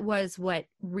that was what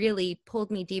really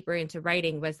pulled me deeper into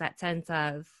writing, was that sense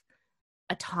of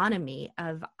autonomy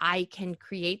of I can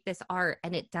create this art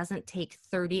and it doesn't take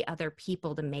 30 other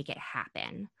people to make it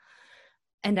happen.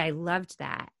 And I loved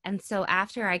that. And so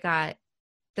after I got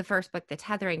the first book, The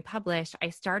Tethering, published, I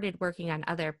started working on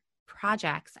other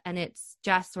projects, and it's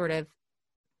just sort of,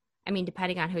 I mean,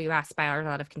 depending on who you ask, spirals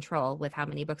out of control with how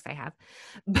many books I have.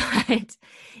 But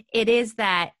it is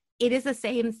the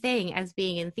same thing as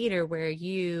being in theater, where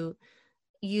you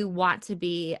want to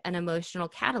be an emotional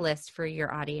catalyst for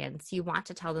your audience. You want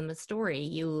to tell them a story.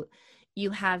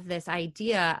 You have this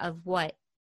idea of what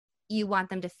you want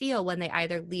them to feel when they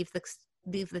either leave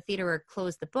the theater or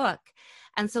close the book.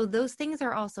 And so those things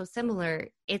are also similar.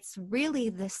 It's really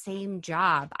the same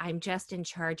job. I'm just in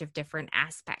charge of different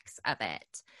aspects of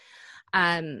it.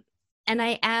 And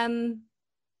I am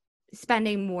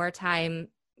spending more time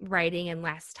writing and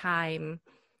less time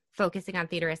focusing on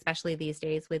theater, especially these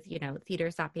days with,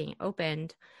 theaters not being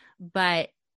opened.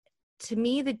 But to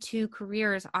me, the two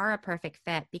careers are a perfect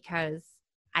fit because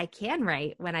I can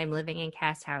write when I'm living in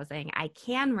cast housing. I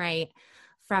can write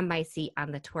from my seat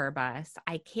on the tour bus.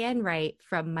 I can write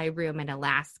from my room in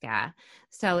Alaska.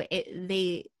 So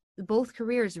both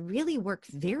careers really work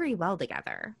very well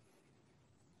together.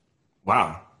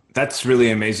 Wow. That's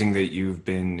really amazing that you've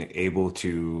been able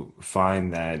to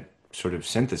find that sort of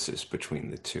synthesis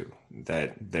between the two,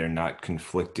 that they're not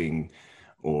conflicting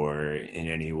or in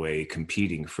any way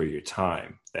competing for your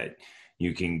time, that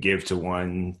you can give to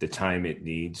one the time it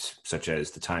needs, such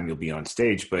as the time you'll be on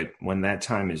stage. But when that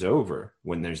time is over,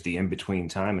 when there's the in-between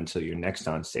time until you're next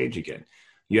on stage again,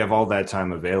 you have all that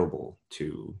time available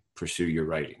to pursue your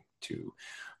writing, to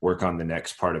work on the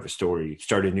next part of a story,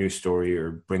 start a new story,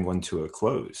 or bring one to a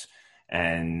close.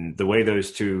 And the way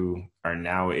those two are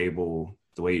now able,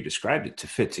 the way you described it, to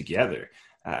fit together,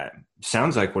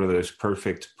 sounds like one of those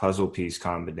perfect puzzle piece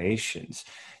combinations.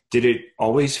 Did it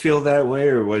always feel that way,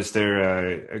 or was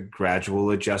there a gradual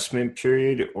adjustment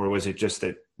period, or was it just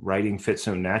that writing fit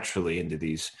so naturally into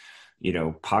these,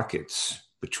 pockets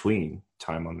between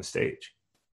time on the stage?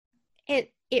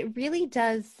 It really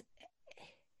does.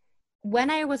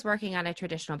 When I was working on a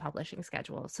traditional publishing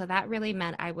schedule, so that really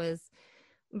meant I was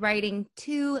writing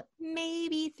 2,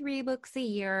 maybe 3 books a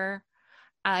year.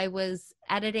 I was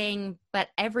editing, but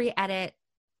every edit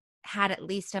had at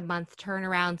least a month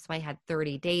turnaround, so I had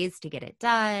 30 days to get it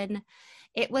done.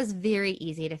 It was very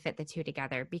easy to fit the two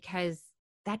together because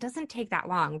that doesn't take that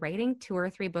long. Writing 2 or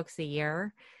 3 books a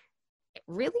year, it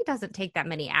really doesn't take that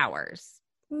many hours.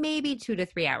 Maybe 2 to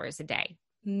 3 hours a day,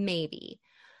 maybe.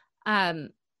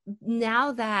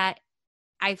 Now that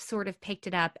I've sort of picked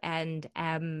it up and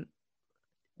am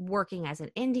working as an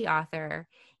indie author,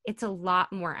 it's a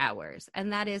lot more hours.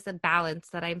 And that is a balance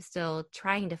that I'm still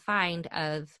trying to find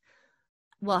of,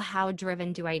 well, how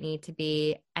driven do I need to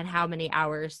be, and how many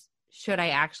hours should I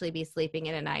actually be sleeping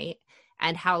in a night,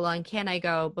 and how long can I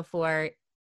go before,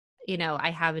 I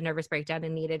have a nervous breakdown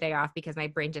and need a day off because my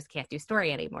brain just can't do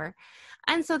story anymore.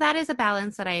 And so that is a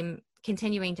balance that I'm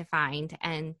continuing to find.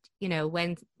 And,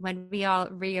 when we all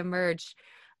reemerge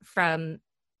from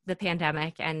the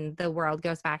pandemic and the world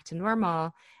goes back to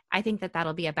normal, I think that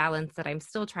that'll be a balance that I'm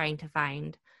still trying to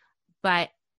find. But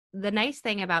the nice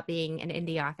thing about being an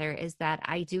indie author is that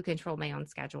I do control my own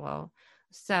schedule.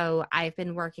 So I've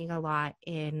been working a lot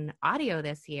in audio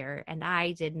this year, and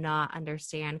I did not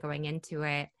understand going into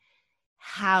it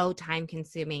how time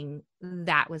consuming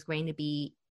that was going to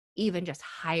be, even just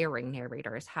hiring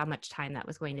narrators, how much time that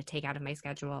was going to take out of my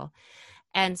schedule.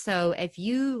 And so if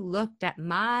you looked at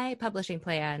my publishing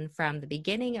plan from the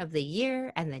beginning of the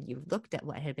year and then you looked at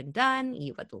what had been done,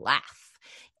 you would laugh.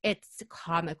 It's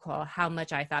comical how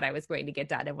much I thought I was going to get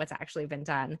done and what's actually been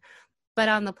done. But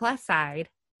on the plus side,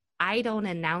 I don't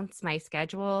announce my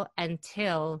schedule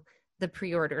until the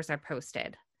pre-orders are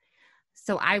posted.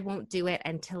 So I won't do it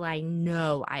until I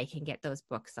know I can get those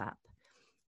books up.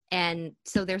 And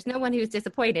so there's no one who's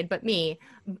disappointed but me.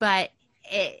 But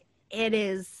it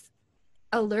is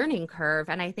a learning curve.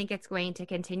 And I think it's going to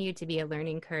continue to be a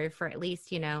learning curve for at least,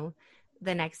 the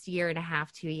next year and a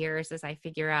half, 2 years, as I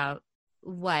figure out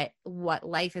what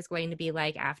life is going to be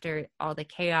like after all the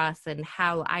chaos and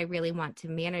how I really want to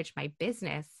manage my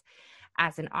business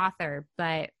as an author.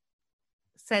 But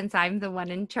since I'm the one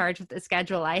in charge of the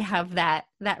schedule, I have that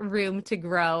room to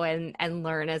grow and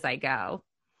learn as I go.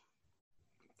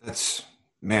 That's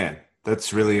man,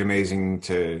 that's really amazing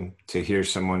to hear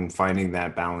someone finding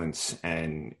that balance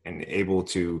and able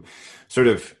to sort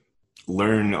of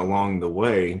learn along the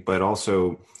way, but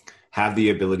also have the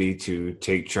ability to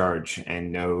take charge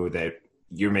and know that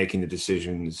you're making the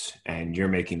decisions and you're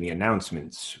making the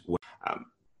announcements. Um,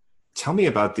 Tell me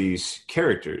about these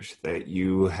characters that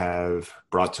you have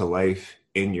brought to life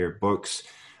in your books,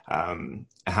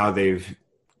 how they've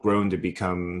grown to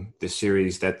become the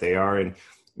series that they are, and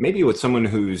maybe with someone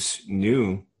who's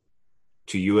new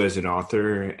to you as an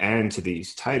author and to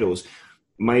these titles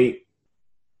might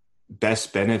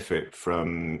best benefit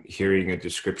from hearing a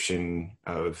description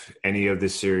of any of the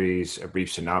series, a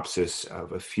brief synopsis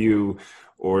of a few,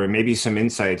 or maybe some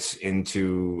insights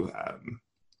into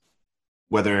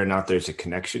whether or not there's a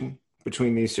connection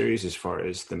between these series as far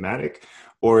as thematic,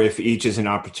 or if each is an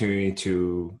opportunity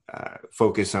to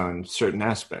focus on certain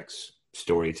aspects,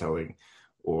 storytelling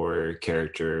or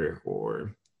character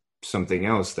or something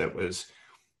else that was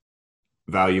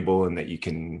valuable and that you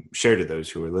can share to those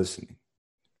who are listening.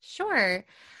 Sure.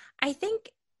 I think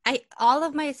I all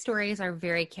of my stories are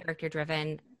very character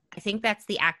driven. I think that's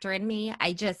the actor in me.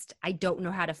 I don't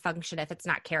know how to function if it's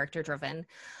not character driven.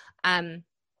 Um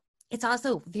it's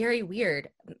also very weird.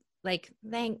 Like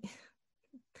thank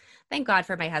God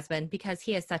for my husband because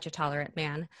he is such a tolerant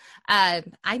man.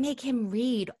 I make him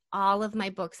read all of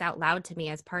my books out loud to me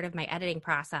as part of my editing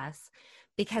process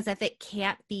because if it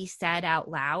can't be said out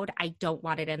loud, I don't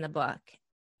want it in the book.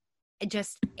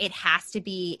 It has to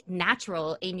be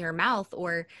natural in your mouth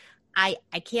or I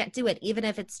can't do it even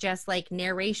if it's just like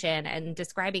narration and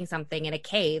describing something in a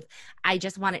cave. I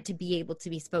just want it to be able to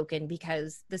be spoken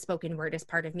because the spoken word is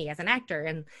part of me as an actor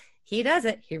and he does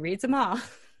it. He reads them all.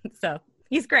 So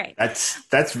he's great.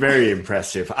 That's very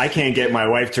impressive. I can't get my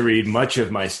wife to read much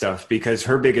of my stuff because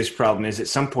her biggest problem is at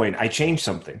some point I change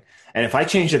something. And if I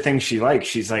change the thing she likes,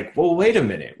 she's like, well, wait a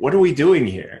minute, what are we doing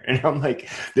here? And I'm like,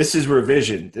 this is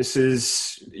revision. This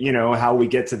is, how we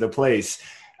get to the place.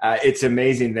 It's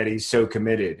amazing that he's so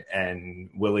committed and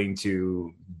willing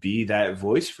to be that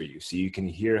voice for you. So you can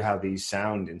hear how these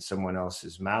sound in someone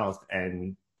else's mouth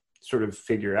and sort of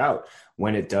figure out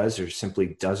when it does or simply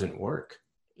doesn't work.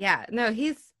 Yeah, no,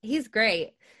 he's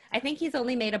great. I think he's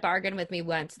only made a bargain with me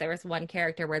once. There was one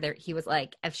character where he was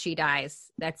like, if she dies,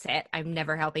 that's it. I'm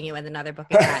never helping you in another book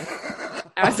again.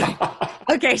 I was like,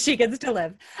 okay, she gets to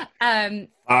live.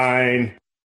 Fine.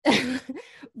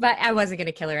 But I wasn't going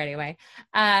to kill her anyway.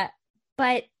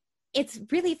 But it's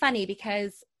really funny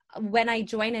because when I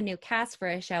join a new cast for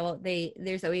a show,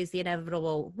 there's always the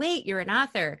inevitable, wait, you're an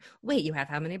author. Wait, you have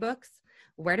how many books?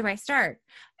 Where do I start?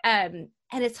 And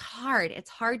it's hard. It's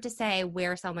hard to say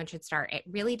where someone should start. It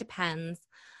really depends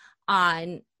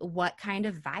on what kind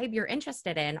of vibe you're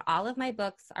interested in. All of my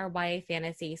books are YA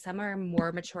fantasy. Some are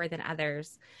more mature than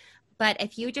others. But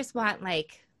if you just want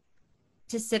like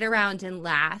to sit around and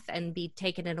laugh and be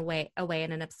taken away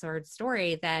in an absurd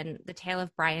story, then The Tale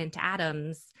of Bryant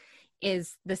Adams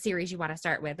is the series you want to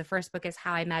start with. The first book is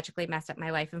How I Magically Messed Up My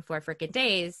Life in 4 Frickin'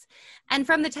 Days. And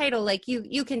from the title, like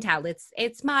you can tell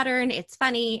it's modern, it's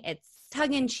funny, it's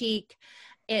tongue-in-cheek,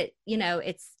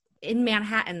 it's in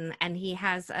Manhattan and he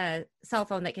has a cell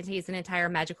phone that contains an entire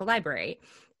magical library.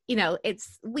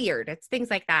 It's weird. It's things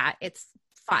like that. It's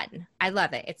fun. I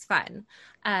love it. It's fun.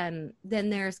 Then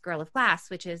there's Girl of Glass,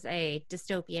 which is a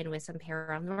dystopian with some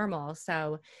paranormal.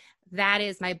 So that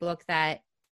is my book that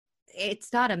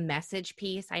it's not a message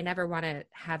piece. I never want to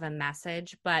have a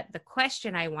message, but the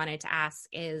question I wanted to ask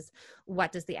is,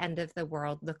 what does the end of the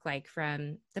world look like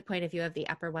from the point of view of the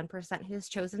upper 1% who's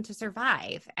chosen to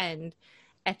survive? And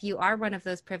if you are one of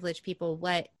those privileged people,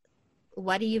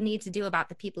 what do you need to do about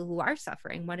the people who are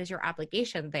suffering? What is your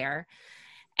obligation there?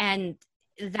 And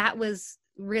that was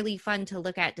really fun to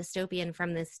look at dystopian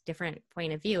from this different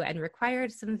point of view and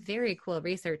required some very cool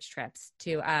research trips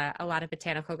to a lot of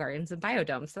botanical gardens and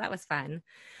biodomes. So that was fun.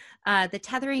 The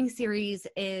Tethering series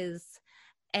is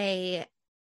a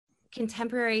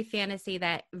contemporary fantasy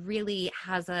that really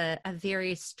has a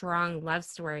very strong love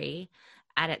story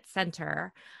at its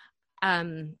center.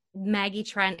 Maggie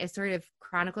Trent is sort of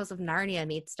Chronicles of Narnia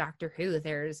meets Doctor Who.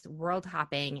 There's world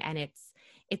hopping and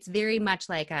it's very much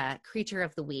like a Creature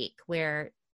of the Week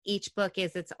where each book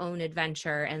is its own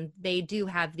adventure and they do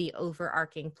have the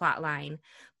overarching plot line,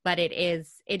 but it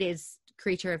is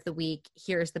Creature of the Week.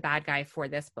 Here's the bad guy for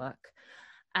this book.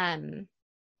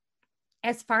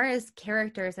 As far as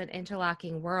characters and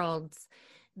interlocking worlds,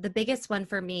 the biggest one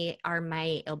for me are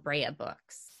my Ilbrea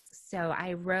books. So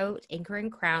I wrote Anchor and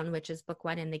Crown, which is book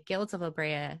 1 in the Guilds of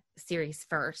Ilbrea series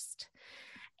first.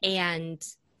 And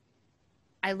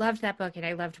I loved that book and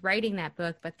I loved writing that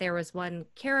book, but there was one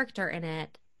character in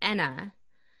it, Enna,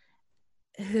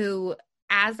 who,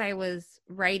 as I was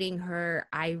writing her,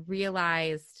 I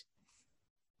realized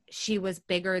she was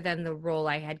bigger than the role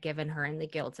I had given her in the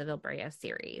Guilds of Ilbrea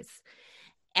series.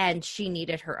 And she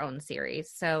needed her own series.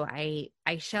 So I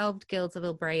shelved Guilds of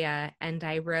Ilbrea and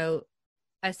I wrote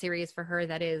a series for her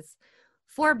that is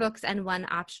 4 books and 1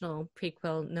 optional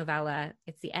prequel novella.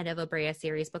 It's the End of Ilbrea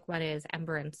series. Book 1 is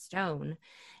Ember and Stone,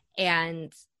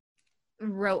 and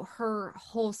wrote her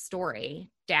whole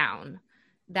story down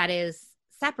that is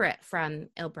separate from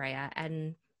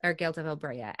Ilbrea or Guild of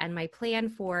Ilbrea. And my plan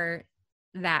for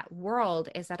that world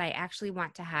is that I actually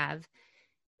want to have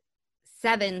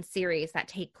 7 series that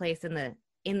take place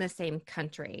in the same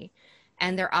country,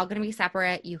 and they're all going to be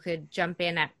separate. You could jump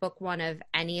in at book 1 of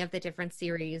any of the different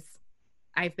series.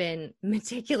 I've been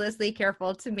meticulously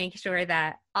careful to make sure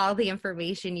that all the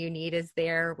information you need is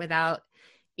there without,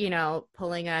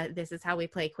 pulling this is how we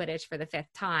play Quidditch for the 5th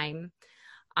time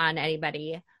on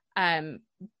anybody.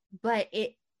 But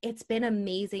it's been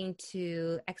amazing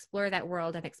to explore that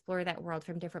world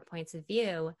from different points of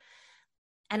view.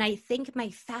 And I think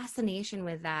my fascination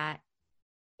with that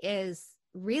is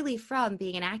really from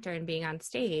being an actor and being on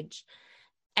stage.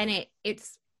 And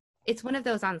it's one of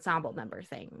those ensemble member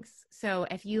things. So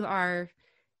if you are,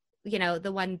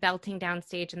 the one belting down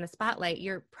stage in the spotlight,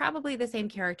 you're probably the same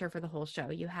character for the whole show.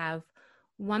 You have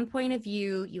one point of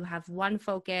view, you have one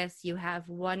focus, you have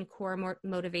one core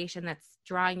motivation that's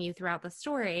drawing you throughout the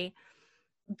story.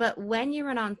 But when you're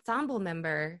an ensemble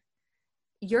member,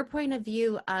 your point of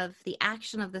view of the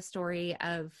action of the story,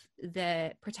 of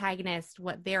the protagonist,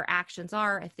 what their actions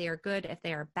are, if they are good, if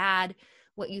they are bad,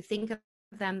 what you think of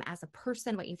them as a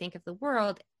person, what you think of the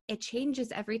world, it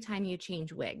changes every time you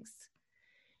change wigs.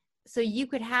 So you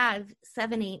could have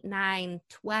 7, 8, 9,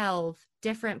 12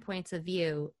 different points of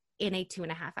view in a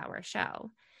 2.5-hour show.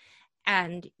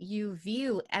 And you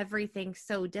view everything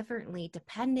so differently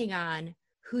depending on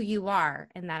who you are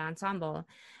in that ensemble.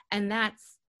 And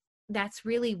that's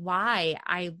really why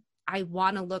I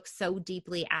want to look so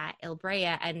deeply at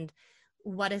Ilbrea and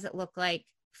what does it look like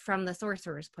from the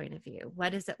sorcerer's point of view?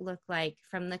 What does it look like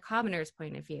from the commoner's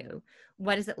point of view?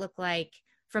 What does it look like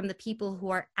from the people who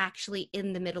are actually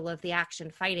in the middle of the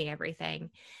action fighting everything?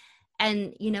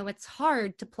 And, it's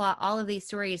hard to plot all of these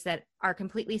stories that are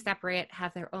completely separate,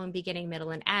 have their own beginning,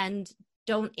 middle, and end,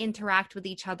 don't interact with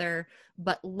each other,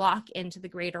 but lock into the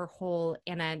greater whole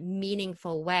in a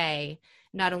meaningful way,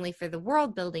 not only for the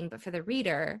world building, but for the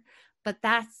reader. But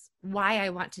that's why I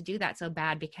want to do that so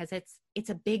bad, because it's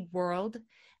a big world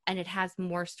and it has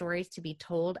more stories to be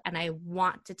told. And I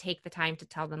want to take the time to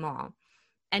tell them all.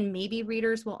 And maybe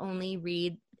readers will only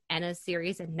read Enna's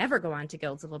series and never go on to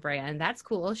Guilds of Ilbrea. And that's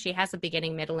cool. She has a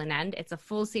beginning, middle, and end. It's a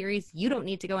full series. You don't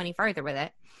need to go any farther with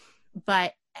it.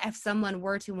 But if someone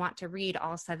were to want to read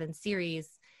all 7 series,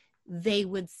 they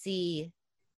would see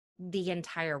the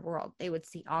entire world. They would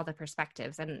see all the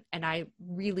perspectives. And I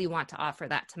really want to offer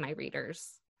that to my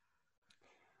readers.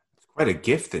 It's quite a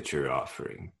gift that you're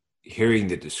offering. Hearing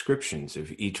the descriptions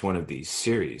of each one of these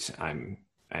series, I'm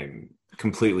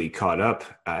completely caught up.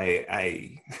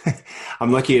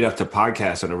 I'm lucky enough to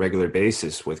podcast on a regular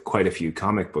basis with quite a few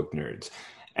comic book nerds.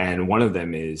 And one of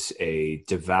them is a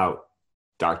devout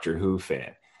Doctor Who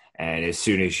fan. And as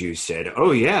soon as you said,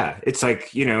 oh yeah, it's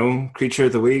like, Creature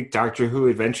of the Week, Doctor Who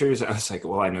Adventures, I was like,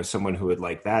 well, I know someone who would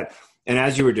like that. And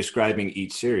as you were describing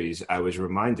each series, I was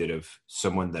reminded of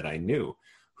someone that I knew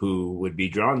who would be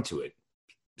drawn to it.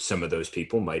 Some of those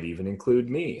people might even include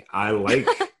me. I like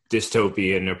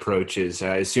dystopian approaches.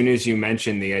 As soon as you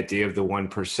mentioned the idea of the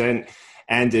 1%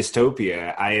 and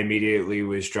dystopia, I immediately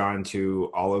was drawn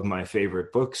to all of my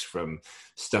favorite books, from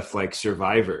stuff like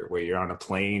Survivor, where you're on a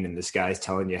plane and this guy's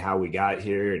telling you how we got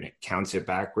here and it counts it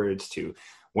backwards, to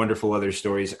wonderful other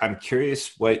stories. I'm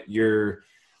curious what your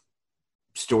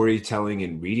storytelling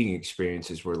and reading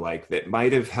experiences were like that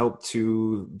might have helped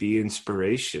to be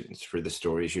inspirations for the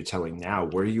stories you're telling now.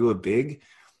 Were you a big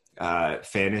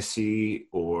fantasy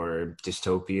or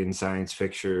dystopian science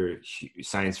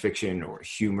fiction or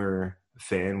humor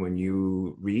fan when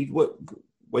you read?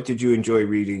 What did you enjoy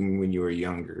reading when you were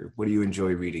younger? What do you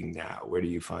enjoy reading now? Where do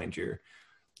you find your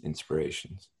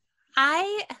inspirations?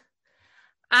 I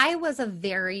was a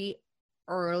very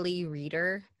early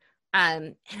reader.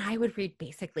 And I would read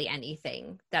basically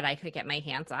anything that I could get my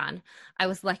hands on. I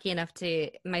was lucky enough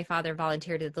my father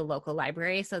volunteered at the local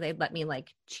library, so they'd let me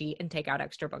cheat and take out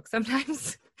extra books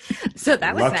sometimes. So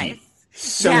that was nice.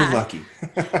 So Yeah, lucky.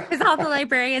 because all the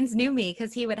librarians knew me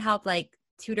because he would help like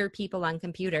tutor people on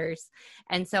computers.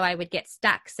 And so I would get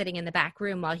stuck sitting in the back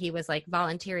room while he was like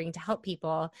volunteering to help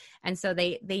people. And so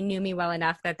they knew me well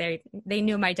enough that they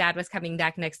knew my dad was coming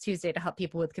back next Tuesday to help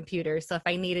people with computers. So if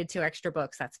I needed 2 extra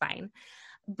books, that's fine.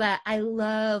 But I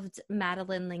loved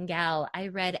Madeline L'Engle. I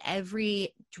read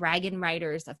every Dragon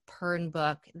Riders of Pern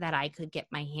book that I could get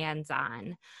my hands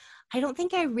on. I don't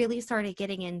think I really started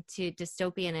getting into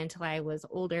dystopian until I was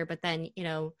older, but then,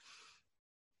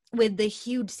 with the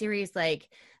huge series like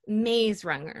Maze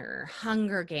Runner,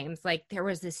 Hunger Games, like there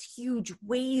was this huge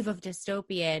wave of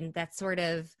dystopian that sort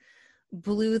of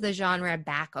blew the genre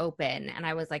back open, and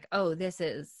I was like, "Oh, this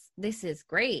is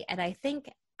great." And I think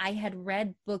I had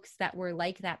read books that were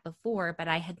like that before, but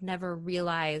I had never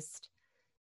realized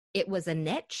it was a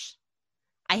niche.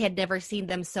 I had never seen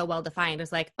them so well defined. It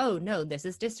was like, "Oh, no, this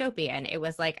is dystopian." It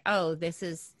was like, "Oh, this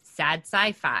is sad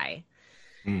sci-fi."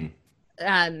 Mm.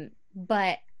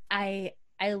 But I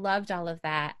loved all of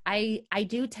that. I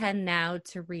do tend now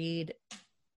to read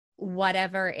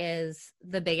whatever is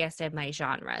the biggest in my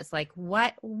genres. Like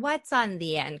what's on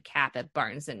the end cap at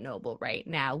Barnes and Noble right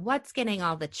now? What's getting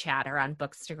all the chatter on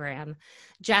Bookstagram,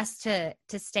 just to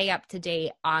stay up to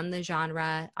date on the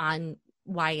genre, on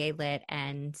YA lit,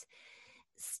 and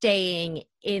staying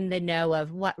in the know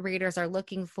of what readers are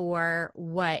looking for,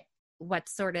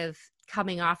 what's sort of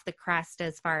coming off the crest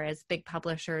as far as big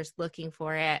publishers looking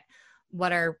for it,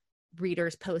 what are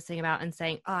readers posting about and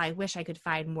saying, oh, I wish I could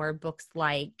find more books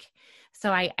like.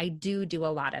 So I do a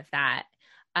lot of that.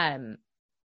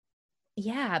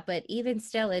 Yeah, but even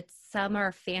still, it's some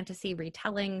are fantasy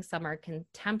retelling, some are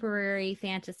contemporary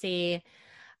fantasy,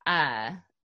 uh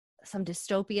some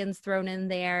dystopians thrown in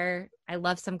there. I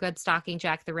love some good stalking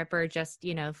Jack the Ripper, just,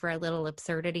 for a little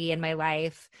absurdity in my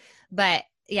life. But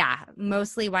yeah,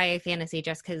 mostly YA fantasy,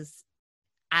 just because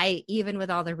even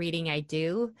with all the reading I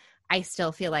do, I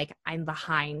still feel like I'm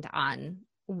behind on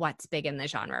what's big in the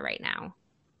genre right now.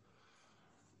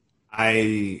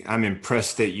 I'm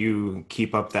impressed that you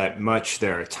keep up that much.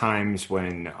 There are times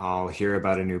when I'll hear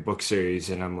about a new book series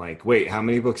and I'm like, wait, how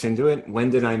many books into it? When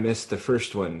did I miss the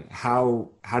first one?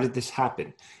 How did this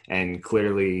happen? And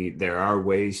clearly there are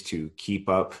ways to keep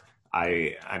up.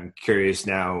 I'm curious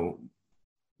now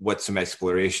what some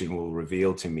exploration will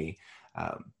reveal to me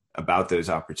about those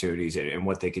opportunities and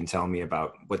what they can tell me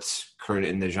about what's current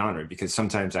in the genre. Because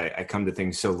sometimes I come to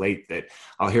things so late that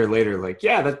I'll hear later, like,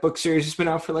 yeah, that book series has been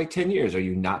out for like 10 years. Are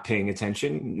you not paying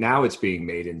attention? Now it's being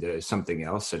made into something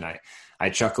else. And I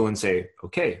chuckle and say,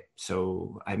 okay,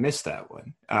 so I missed that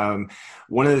one.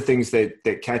 One of the things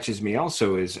that catches me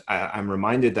also is I'm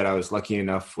reminded that I was lucky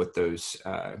enough with those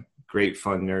great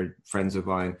fun nerd friends of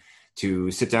mine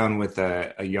to sit down with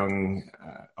a young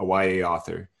a YA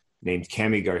author named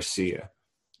Cami Garcia.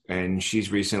 And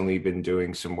she's recently been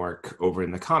doing some work over in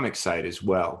the comic side as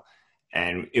well.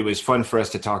 And it was fun for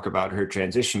us to talk about her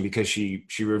transition because she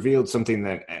revealed something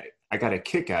that I got a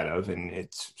kick out of, and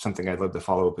it's something I'd love to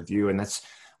follow up with you. And that's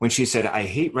when she said, I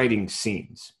hate writing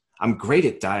scenes. I'm great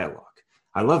at dialogue.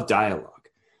 I love dialogue,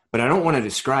 but I don't want to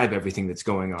describe everything that's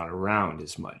going on around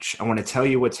as much. I want to tell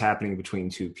you what's happening between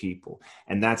two people.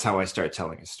 And that's how I start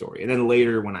telling a story. And then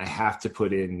later, when I have to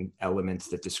put in elements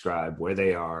that describe where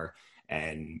they are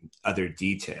and other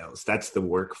details, that's the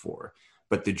work for.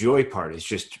 But the joy part is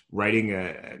just writing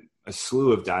a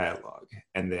slew of dialogue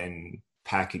and then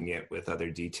packing it with other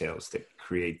details that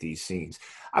create these scenes.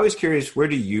 I was curious, where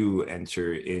do you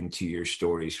enter into your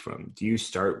stories from? Do you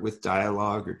start with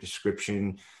dialogue or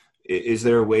description? Is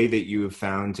there a way that you have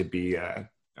found to be a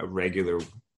regular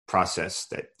process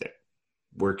that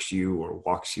works you or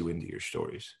walks you into your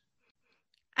stories?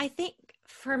 I think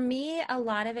for me, a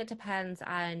lot of it depends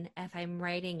on if I'm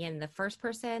writing in the first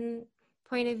person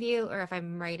point of view or if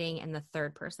I'm writing in the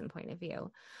third person point of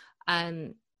view.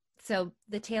 Um, so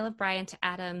the Tale of Bryant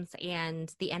Adams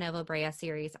and the Anna of Brea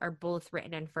series are both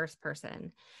written in first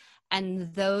person.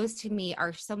 And those to me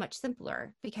are so much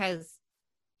simpler because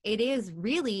it is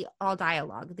really all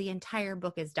dialogue. The entire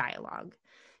book is dialogue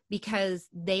because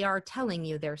they are telling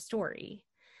you their story.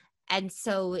 And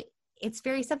so it's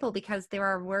very simple because there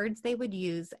are words they would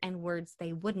use and words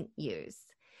they wouldn't use.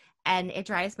 And it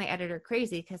drives my editor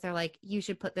crazy because they're like, you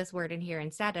should put this word in here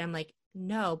instead. And I'm like,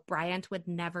 no, Bryant would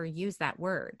never use that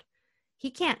word.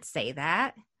 He can't say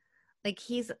that. Like,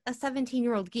 he's a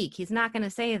 17-year-old geek. He's not going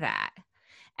to say that.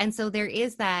 And so there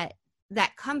is that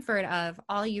comfort of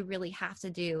all you really have to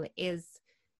do is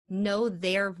know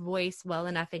their voice well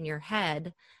enough in your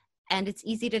head. And it's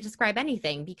easy to describe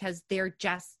anything because they're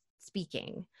just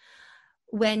speaking.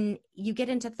 when you get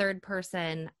into third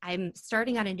person, I'm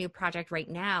starting on a new project right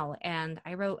now, and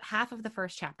I wrote half of the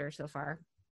first chapter so far.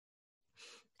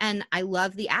 And I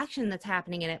love the action that's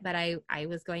happening in it, but I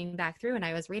was going back through and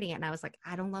I was reading it and I was like,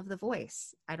 I don't love the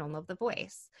voice. I don't love the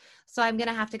voice. So I'm going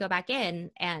to have to go back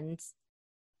in and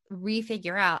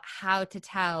refigure out how to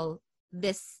tell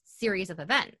this series of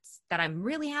events. That I'm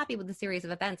really happy with the series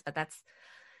of events, but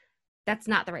that's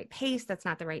not the right pace, that's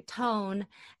not the right tone.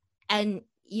 And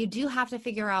you do have to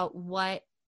figure out what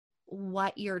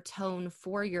your tone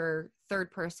for your third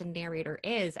person narrator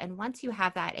is. And once you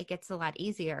have that, it gets a lot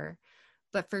easier.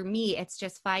 But for me, it's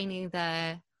just finding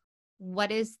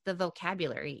what is the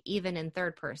vocabulary, even in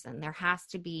third person. There has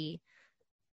to be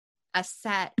a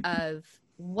set of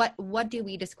what do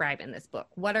we describe in this book?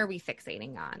 What are we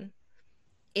fixating on?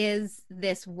 Is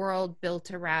this world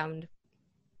built around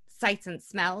sights and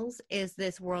smells? Is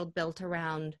this world built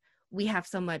around we have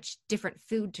so much different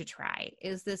food to try?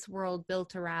 Is this world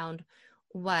built around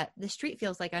what the street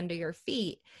feels like under your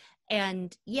feet?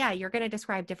 And yeah, you're going to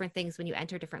describe different things when you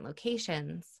enter different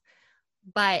locations.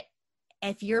 But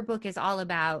if your book is all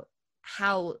about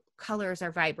how colors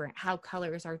are vibrant, how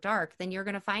colors are dark, then you're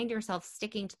going to find yourself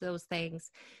sticking to those things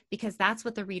because that's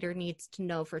what the reader needs to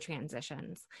know for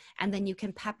transitions. And then you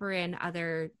can pepper in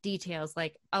other details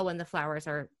like, oh, and the flowers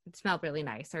smell really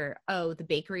nice, or, oh, the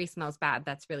bakery smells bad.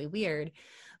 That's really weird.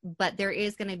 But there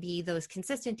is going to be those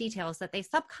consistent details that they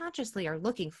subconsciously are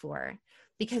looking for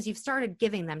because you've started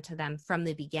giving them to them from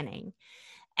the beginning.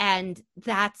 And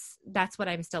that's what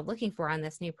I'm still looking for on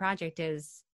this new project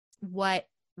is what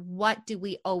do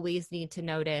we always need to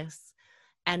notice,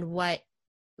 and what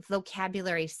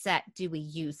vocabulary set do we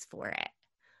use for it?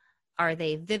 Are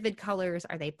they vivid colors?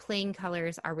 Are they plain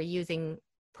colors? Are we using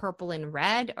purple and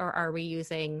red, or are we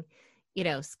using,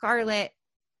 scarlet?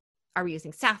 Are we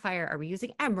using sapphire? Are we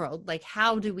using emerald? Like,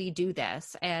 how do we do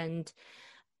this? And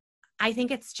I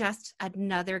think it's just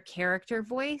another character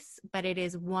voice, but it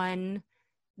is one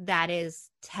that is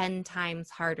 10 times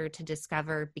harder to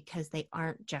discover because they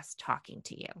aren't just talking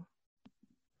to you.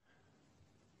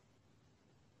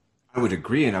 I would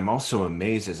agree, and I'm also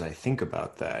amazed as I think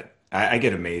about that. I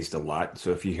get amazed a lot.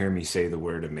 So if you hear me say the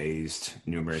word amazed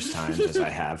numerous times, as I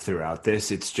have throughout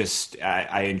this, it's just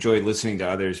I enjoy listening to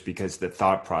others because the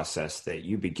thought process that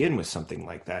you begin with something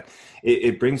like that,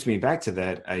 it brings me back to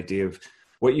that idea of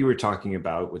what you were talking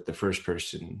about with the first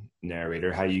person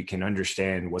narrator, how you can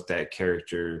understand what that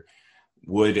character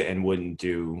would and wouldn't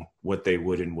do, what they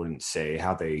would and wouldn't say,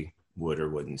 how they would or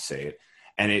wouldn't say it.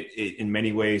 And it in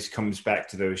many ways comes back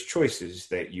to those choices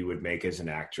that you would make as an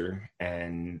actor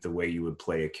and the way you would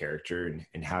play a character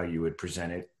and how you would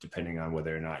present it, depending on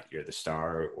whether or not you're the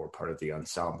star or part of the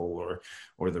ensemble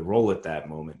or the role at that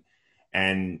moment.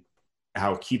 And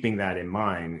how keeping that in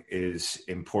mind is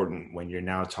important when you're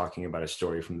now talking about a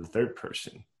story from the third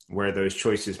person, where those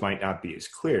choices might not be as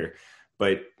clear,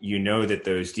 but you know that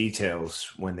those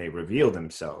details, when they reveal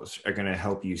themselves, are going to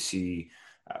help you see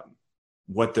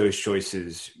what those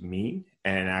choices mean,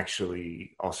 and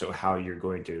actually also how you're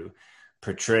going to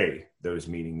portray those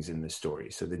meanings in the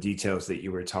story. So the details that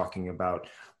you were talking about,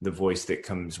 the voice that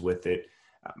comes with it,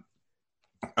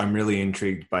 I'm really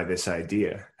intrigued by this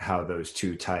idea, how those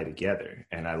two tie together.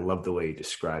 And I love the way you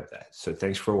describe that. So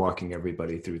thanks for walking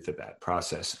everybody through that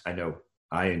process. I know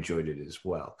I enjoyed it as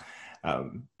well.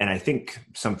 And I think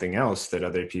something else that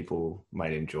other people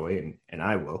might enjoy, and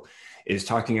I will, is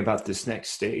talking about this next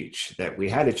stage that we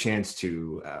had a chance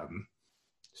to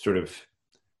sort of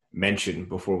mention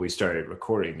before we started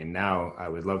recording. And now I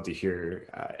would love to hear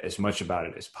as much about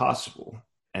it as possible.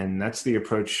 And that's the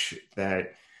approach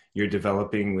that you're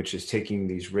developing, which is taking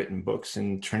these written books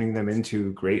and turning them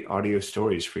into great audio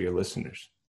stories for your listeners.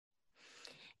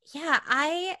 Yeah,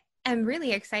 I am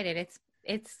really excited.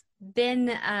 It's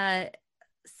been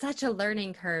such a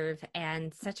learning curve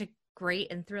and such a great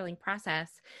and thrilling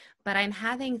process, but I'm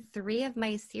having 3 of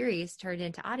my series turned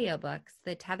into audiobooks: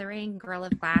 The Tethering, Girl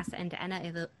of Glass, and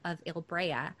Enna of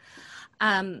Ilbrea.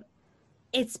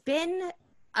 It's been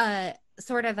a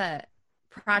sort of a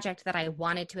project that I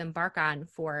wanted to embark on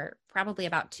for probably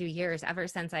about 2 years, ever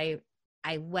since I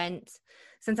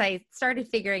started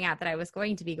figuring out that I was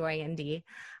going to be going indie.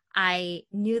 I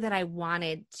knew that I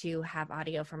wanted to have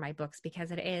audio for my books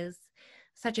because it is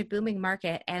such a booming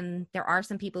market, and there are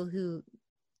some people who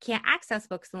can't access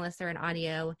books unless they're in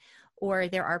audio, or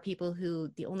there are people who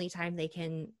the only time they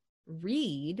can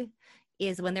read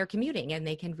is when they're commuting and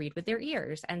they can read with their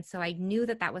ears. And so I knew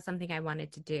that that was something I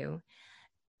wanted to do,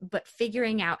 but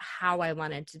figuring out how I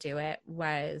wanted to do it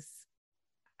was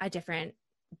a different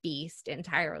beast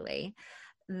entirely.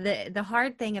 The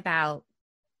hard thing about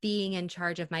being in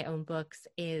charge of my own books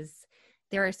is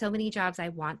there are so many jobs I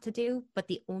want to do, but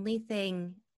the only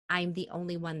thing I'm the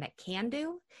only one that can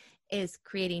do is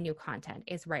creating new content,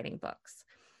 is writing books.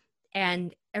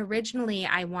 And originally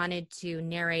I wanted to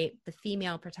narrate the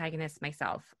female protagonist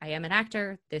myself. I am an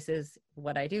actor. This is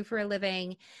what I do for a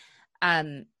living.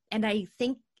 And I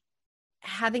think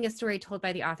having a story told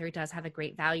by the author does have a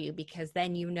great value, because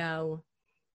then you know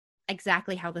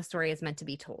exactly how the story is meant to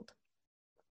be told.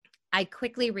 I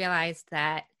quickly realized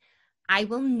that I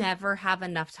will never have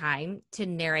enough time to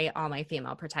narrate all my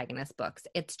female protagonist books.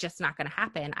 It's just not going to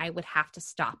happen. I would have to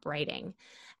stop writing,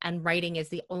 and writing is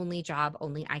the only job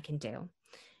only I can do.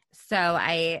 So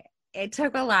it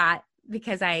took a lot,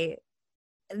 because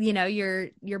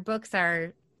your books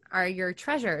are your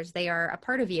treasures. They are a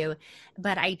part of you.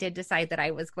 But I did decide that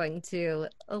I was going to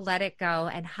let it go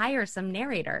and hire some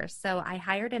narrators. So I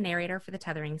hired a narrator for the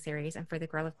Tethering series and for the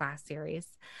Girl of Glass series.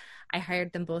 I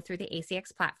hired them both through the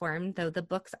ACX platform, though the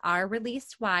books are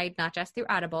released wide, not just through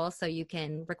Audible. So you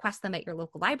can request them at your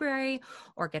local library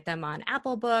or get them on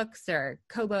Apple Books or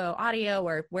Kobo Audio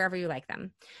or wherever you like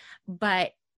them.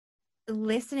 But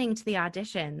listening to the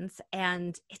auditions,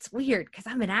 and it's weird because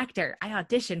I'm an actor. I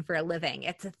audition for a living.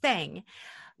 It's a thing.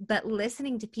 But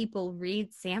listening to people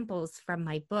read samples from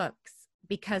my books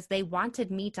because they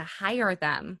wanted me to hire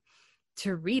them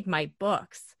to read my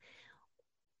books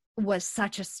was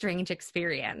such a strange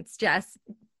experience. Just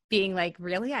being like,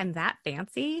 really? I'm that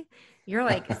fancy? You're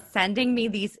like sending me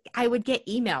these. I would get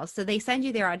emails. So they send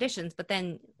you their auditions, but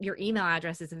then your email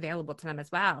address is available to them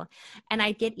as well. And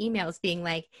I'd get emails being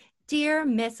like, "Dear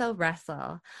Miss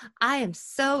O'Russell, I am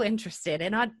so interested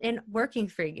in working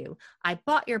for you. I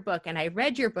bought your book and I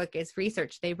read your book as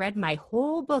research." They read my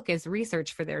whole book as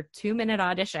research for their 2-minute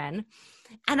audition.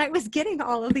 And I was getting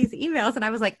all of these emails, and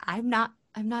I was like, I'm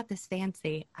not this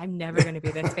fancy. I'm never going to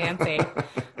be this fancy,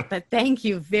 but thank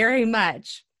you very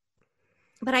much.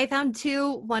 But I found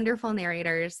 2 wonderful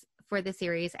narrators for the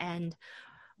series. And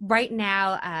right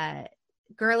now,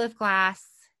 Girl of Glass,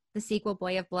 the sequel,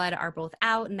 Boy of Blood, are both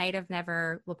out. Night of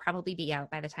Never will probably be out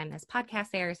by the time this podcast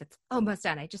airs. It's almost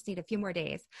done. I just need a few more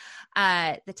days.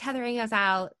 The Tethering is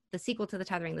out. The sequel to The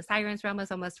Tethering, The Siren's Realm,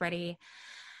 is almost ready.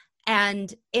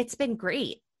 And it's been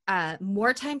great.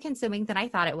 More time consuming than I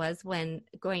thought it was when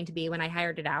I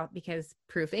hired it out, because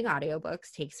proofing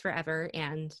audiobooks takes forever.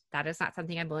 And that is not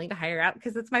something I'm willing to hire out,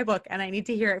 because it's my book and I need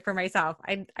to hear it for myself.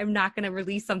 I'm not going to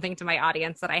release something to my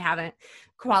audience that I haven't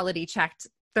quality checked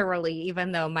thoroughly,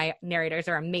 even though my narrators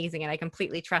are amazing and I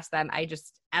completely trust them. I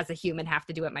just, as a human, have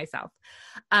to do it myself.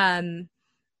 And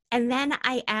then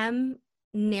I am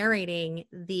narrating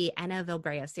the Anna of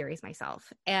Ilbrea series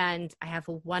myself. And I have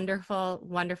a wonderful,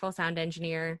 wonderful sound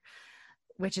engineer,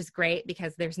 which is great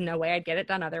because there's no way I'd get it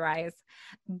done otherwise.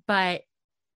 But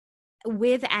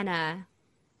with Anna,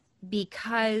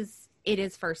 because it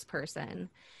is first person,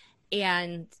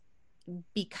 and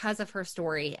because of her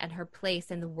story and her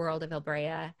place in the world of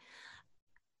Ilbrea,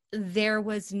 there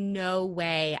was no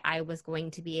way I was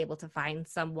going to be able to find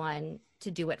someone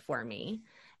to do it for me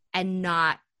and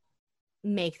not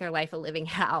make their life a living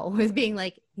hell with being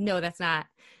like, no, that's not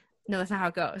how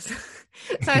it goes.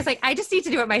 So I was like, I just need to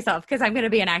do it myself, because I'm going to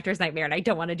be an actor's nightmare and I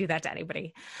don't want to do that to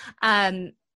anybody.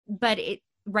 But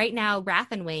right now, Wrath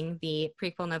and Wing, the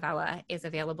prequel novella, is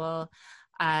available.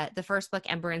 The first book,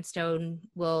 Ember and Stone,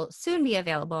 will soon be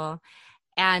available.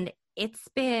 And it's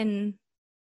been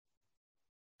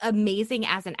amazing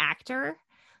as an actor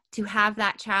to have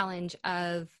that challenge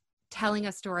of telling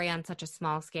a story on such a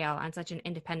small scale, on such an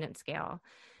independent scale,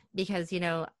 because,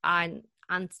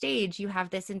 on stage, you have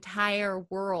this entire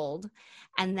world,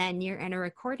 and then you're in a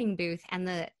recording booth, and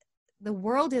the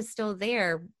world is still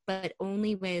there, but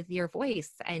only with your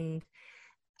voice, and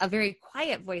a very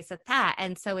quiet voice at that.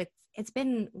 And so it's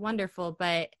been wonderful,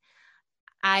 but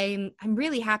I'm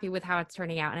really happy with how it's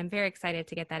turning out, and I'm very excited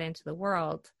to get that into the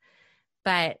world.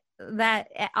 But that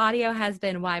audio has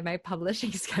been why my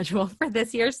publishing schedule for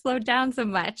this year slowed down so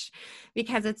much,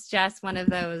 because it's just one of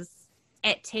those,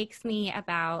 it takes me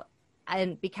about,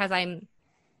 and because I'm,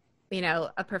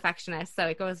 a perfectionist, so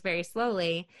it goes very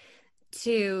slowly,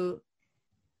 to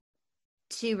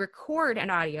record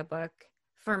an audiobook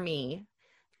for me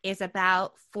is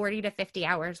about 40 to 50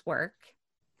 hours work.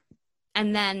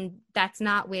 And then that's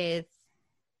not with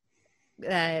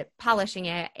polishing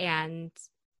it and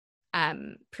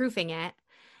proofing it.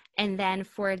 And then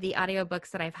for the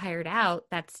audiobooks that I've hired out,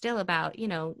 that's still about,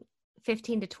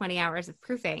 15 to 20 hours of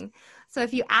proofing. So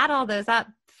if you add all those up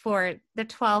for the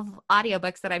 12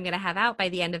 audiobooks that I'm going to have out by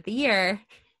the end of the year,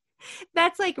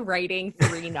 that's like writing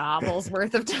 3 novels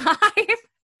worth of time.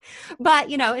 But,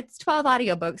 it's 12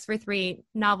 audiobooks for 3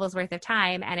 novels worth of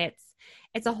time. And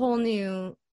it's a whole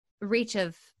new reach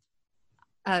of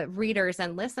readers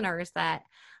and listeners that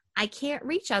I can't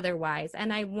reach otherwise.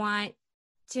 And I want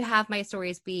to have my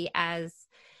stories be as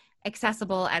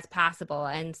accessible as possible.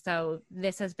 And so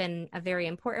this has been a very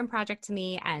important project to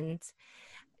me. And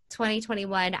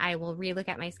 2021, I will relook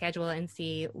at my schedule and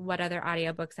see what other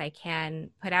audiobooks I can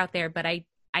put out there. But I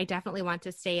definitely want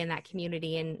to stay in that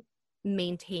community and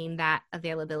maintain that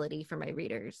availability for my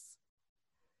readers.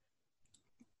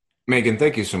 Megan,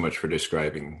 thank you so much for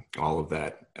describing all of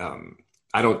that.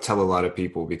 I don't tell a lot of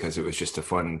people because it was just a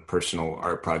fun personal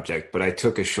art project, but I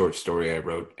took a short story I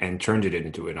wrote and turned it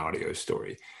into an audio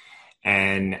story.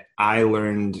 And I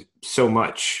learned so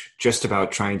much just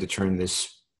about trying to turn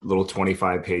this little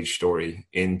 25-page story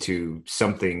into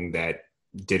something that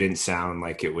didn't sound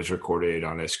like it was recorded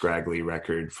on a scraggly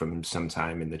record from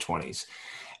sometime in the 20s.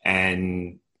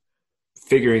 And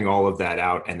figuring all of that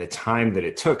out and the time that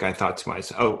it took, I thought to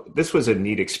myself, oh, this was a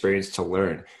neat experience to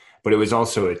learn, but it was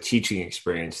also a teaching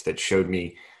experience that showed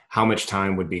me how much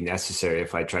time would be necessary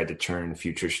if I tried to turn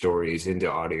future stories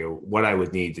into audio, what I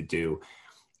would need to do.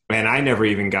 And I never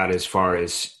even got as far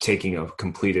as taking a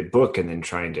completed book and then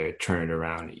trying to turn it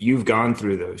around. You've gone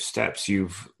through those steps.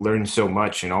 You've learned so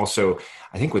much. And also,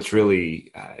 I think what's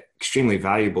really extremely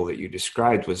valuable that you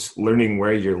described was learning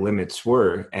where your limits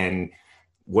were and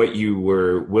what you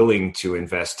were willing to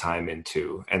invest time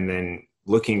into, and then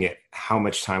looking at how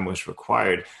much time was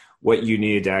required, what you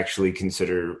needed to actually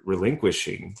consider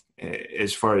relinquishing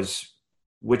as far as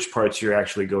which parts you're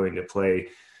actually going to play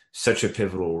such a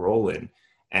pivotal role in.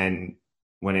 And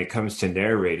when it comes to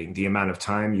narrating, the amount of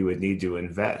time you would need to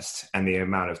invest and the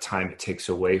amount of time it takes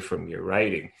away from your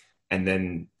writing, and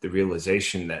then the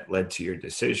realization that led to your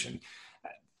decision,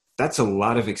 that's a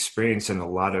lot of experience and a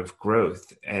lot of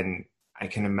growth. And I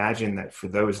can imagine that for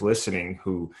those listening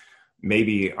who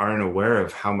maybe aren't aware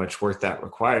of how much work that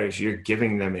requires, you're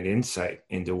giving them an insight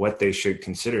into what they should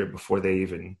consider before they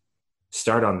even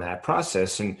start on that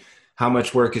process and how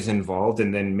much work is involved.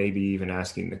 And then maybe even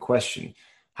asking the question,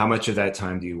 how much of that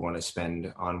time do you want to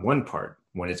spend on one part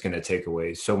when it's going to take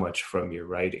away so much from your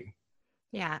writing?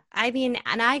 Yeah. I mean,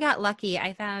 and I got lucky.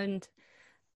 I found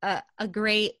a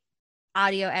great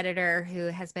audio editor who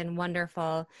has been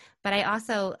wonderful, but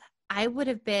I would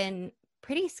have been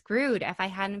pretty screwed if I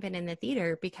hadn't been in the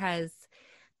theater, because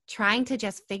trying to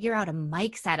just figure out a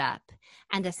mic setup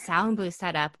and a sound booth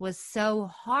setup was so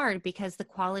hard because the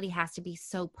quality has to be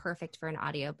so perfect for an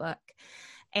audiobook.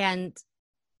 And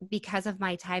because of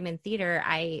my time in theater,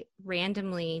 I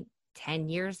randomly 10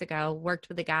 years ago worked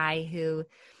with a guy who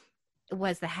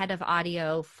was the head of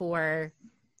audio for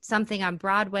something on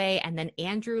Broadway. And then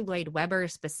Andrew Lloyd Webber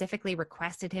specifically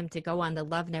requested him to go on the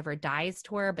Love Never Dies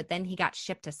tour. But then he got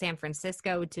shipped to San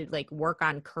Francisco to work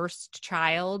on Cursed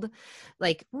Child,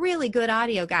 really good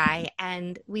audio guy.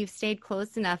 And we've stayed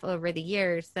close enough over the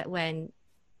years that when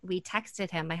we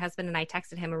texted him, my husband and I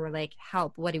texted him and we're like,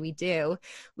 help, what do?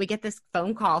 We get this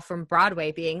phone call from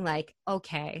Broadway being like,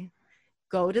 okay,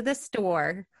 go to the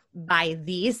store, buy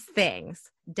these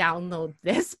things, download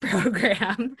this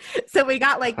program. So we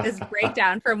got this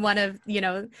breakdown from one of,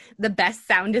 the best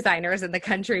sound designers in the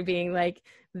country being like,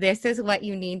 this is what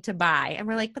you need to buy. And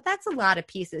we're like, but that's a lot of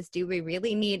pieces. Do we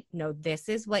really need? No, this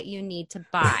is what you need to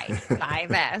buy. Buy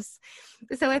this.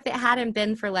 So if it hadn't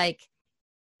been for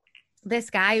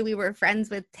this guy we were friends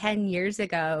with 10 years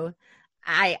ago,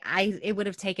 it would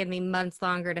have taken me months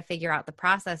longer to figure out the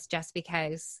process, just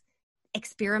because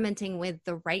experimenting with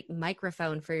the right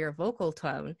microphone for your vocal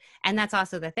tone. And that's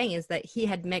also the thing, is that he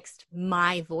had mixed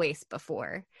my voice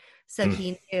before. So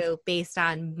he knew based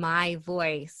on my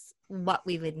voice what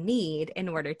we would need in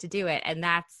order to do it. And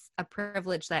that's a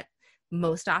privilege that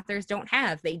most authors don't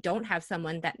have. They don't have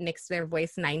someone that mixed their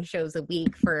voice 9 shows a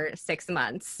week for 6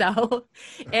 months. So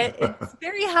it's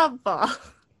very helpful.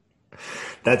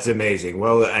 That's amazing.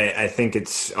 Well, I think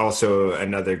it's also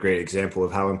another great example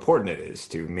of how important it is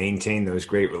to maintain those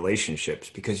great relationships,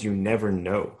 because you never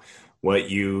know what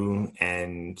you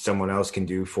and someone else can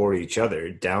do for each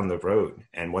other down the road,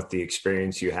 and what the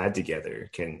experience you had together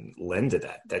can lend to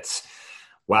that. That's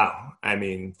wow. I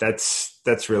mean, that's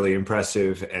really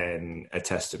impressive and a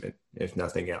testament, if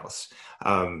nothing else.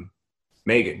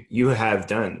 Megan, you have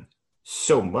done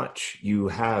so much. You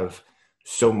have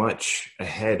so much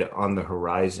ahead on the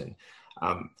horizon.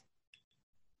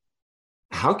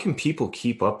 How can people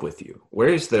keep up with you? Where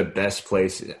is the best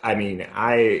place? I mean,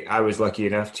 I was lucky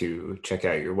enough to check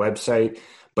out your website,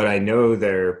 but I know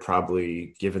there are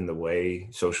probably, given the way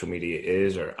social media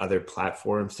is, or other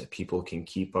platforms that people can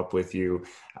keep up with you.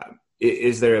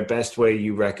 is there a best way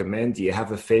you recommend? Do you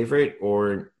have a favorite,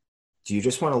 or do you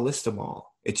just want to list them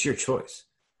all? It's your choice.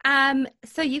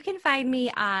 So you can find me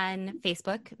on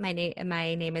Facebook. My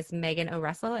name is Megan O.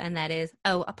 Russell, and that is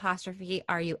O''Russell.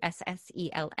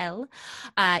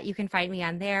 You can find me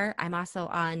on there. I'm also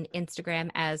on Instagram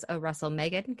as O Russell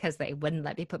Megan because they wouldn't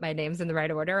let me put my names in the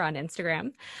right order on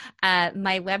Instagram.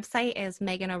 My website is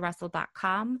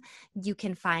meganorussell.com. You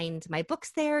can find my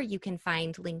books there. You can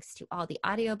find links to all the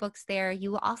audiobooks there.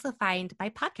 You will also find my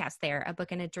podcast there, A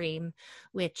Book and a Dream,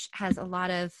 which has a lot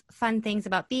of fun things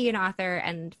about being an author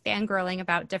and fangirling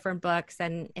about different books,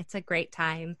 and it's a great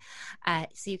time.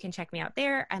 So you can check me out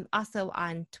there. I'm also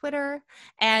on Twitter,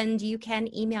 and you can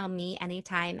email me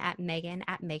anytime at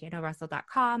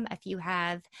megan@meganorussell.com if you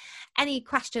have any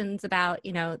questions about,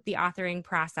 the authoring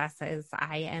processes.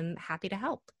 I am happy to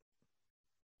help.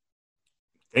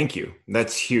 Thank you.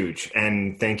 That's huge.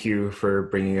 And thank you for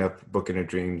bringing up Book and a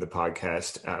Dream, the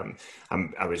podcast.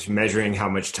 I was measuring how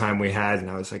much time we had, and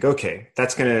I was like, okay,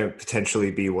 that's going to potentially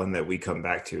be one that we come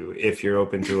back to. If you're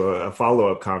open to a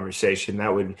follow-up conversation,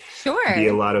 that would be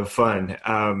a lot of fun.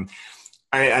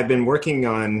 I've been working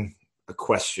on a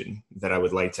question that I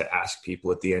would like to ask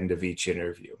people at the end of each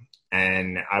interview.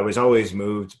 And I was always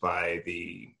moved by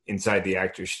the Inside the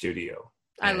Actor's Studio.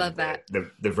 I love that.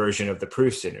 The version of the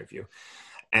Proust interview.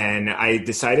 And I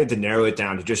decided to narrow it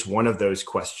down to just one of those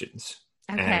questions.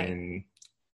 Okay. And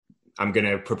I'm going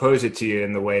to propose it to you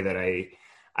in the way that I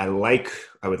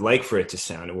would like for it to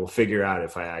sound, and we'll figure out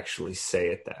if I actually say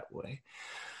it that way.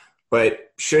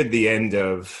 But should the end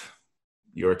of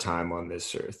your time on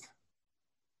this earth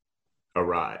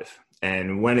arrive,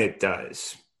 and when it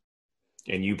does,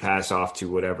 and you pass off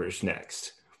to whatever's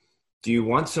next, do you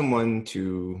want someone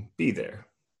to be there,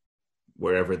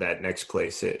 wherever that next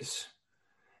place is?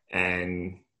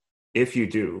 And if you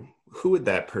do, who would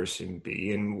that person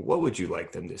be, and what would you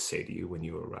like them to say to you when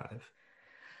you arrive?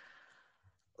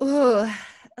 Ooh,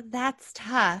 that's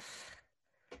tough.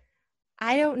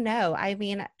 I don't know. I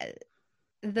mean,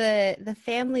 the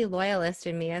family loyalist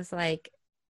in me is like,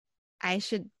 I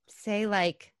should say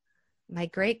like my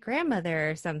great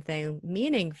grandmother or something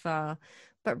meaningful.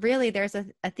 But really, there's a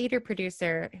theater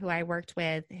producer who I worked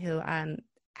with who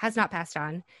has not passed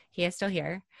on. He is still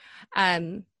here.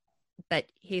 But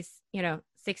he's,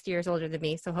 60 years older than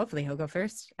me. So hopefully he'll go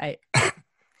first.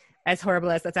 As horrible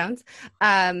as that sounds.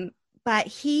 But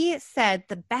he said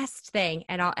the best thing,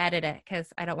 and I'll edit it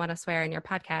because I don't want to swear in your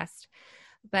podcast.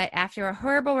 But after a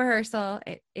horrible rehearsal,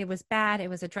 it was bad. It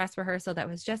was a dress rehearsal that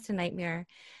was just a nightmare.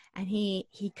 And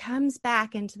he comes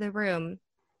back into the room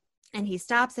and he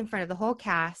stops in front of the whole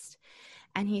cast.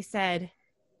 And he said,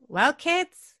 "Well,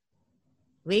 kids,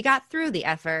 we got through the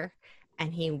effer."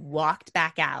 And he walked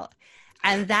back out.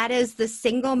 And that is the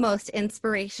single most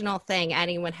inspirational thing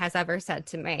anyone has ever said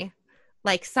to me.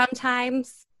 Like,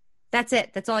 sometimes that's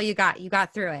it. That's all you got. You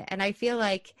got through it. And I feel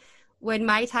like when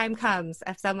my time comes,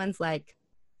 if someone's like,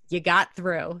 "You got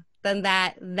through," then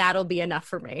that'll be enough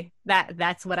for me.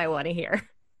 That's what I want to hear.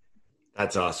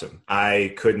 That's awesome.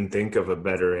 I couldn't think of a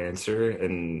better answer.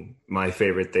 And my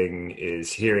favorite thing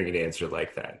is hearing an answer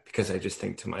like that, because I just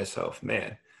think to myself,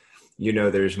 man,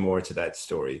 there's more to that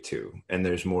story too. And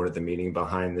there's more to the meaning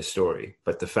behind the story.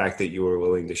 But the fact that you were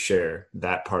willing to share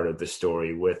that part of the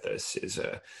story with us it's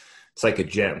like a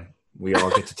gem. We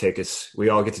all get to take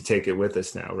it with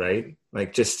us now, right?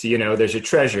 Like, just, there's a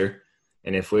treasure.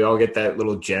 And if we all get that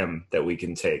little gem that we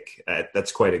can take,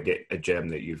 that's quite a gem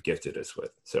that you've gifted us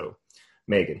with. So,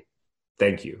 Megan,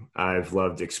 thank you. I've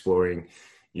loved exploring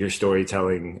your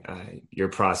storytelling, your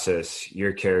process,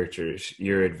 your characters,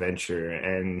 your adventure,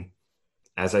 and,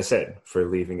 as I said, for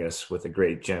leaving us with a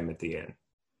great gem at the end.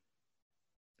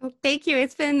 Well, thank you.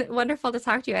 It's been wonderful to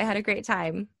talk to you. I had a great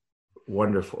time.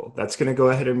 Wonderful. That's going to go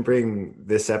ahead and bring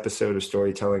this episode of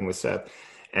Storytelling with Seth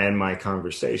and my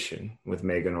conversation with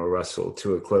Megan O. Russell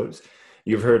to a close.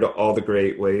 You've heard all the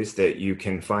great ways that you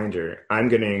can find her. I'm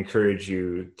going to encourage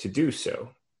you to do so,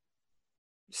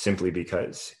 simply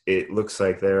because it looks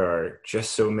like there are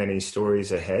just so many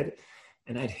stories ahead,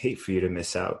 and I'd hate for you to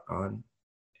miss out on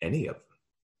any of them.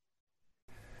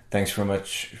 Thanks very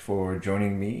much for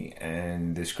joining me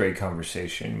and this great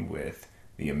conversation with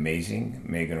the amazing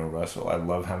Megan O. Russell. I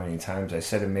love how many times I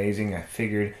said amazing. I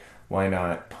figured, why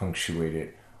not punctuate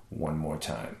it one more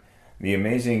time? The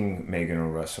amazing Megan O.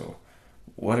 Russell.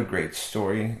 What a great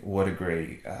story. What a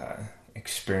great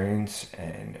experience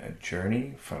and a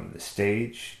journey from the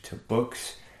stage to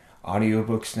books,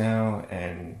 audiobooks now,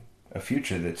 and a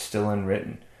future that's still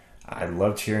unwritten. I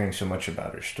loved hearing so much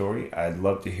about her story. I'd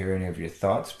love to hear any of your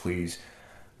thoughts. Please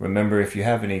remember, if you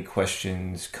have any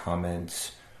questions,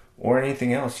 comments, or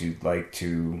anything else you'd like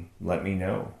to let me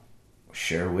know,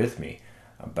 share with me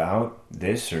about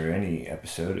this or any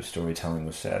episode of Storytelling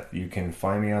with Seth, you can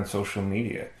find me on social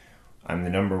media. I'm the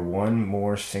number one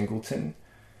more Singleton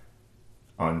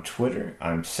on Twitter.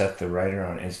 I'm Seth the Writer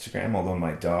on Instagram, although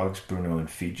my dogs, Bruno and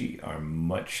Fiji, are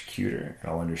much cuter,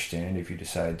 and I'll understand if you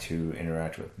decide to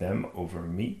interact with them over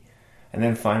me. And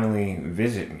then finally,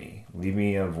 visit me. Leave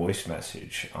me a voice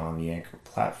message on the Anchor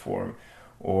platform,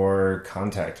 or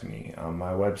contact me on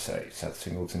my website, Seth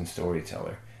Singleton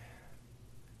Storyteller.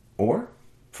 Or,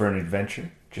 for an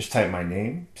adventure, just type my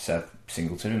name, Seth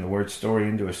Singleton, and the word story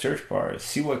into a search bar,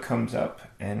 see what comes up,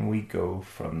 and we go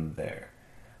from there.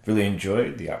 Really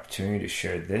enjoyed the opportunity to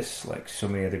share this, like so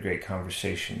many other great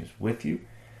conversations, with you.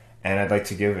 And I'd like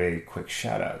to give a quick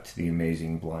shout out to the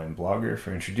amazing blind blogger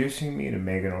for introducing me to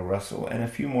Megan O'Russell and a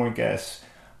few more guests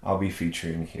I'll be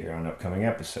featuring here on upcoming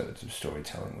episodes of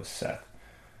Storytelling with Seth.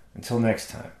 Until next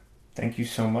time, thank you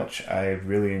so much. I've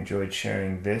really enjoyed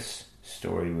sharing this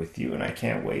story with you, and I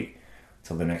can't wait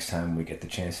till the next time we get the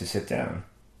chance to sit down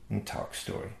and talk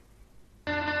story.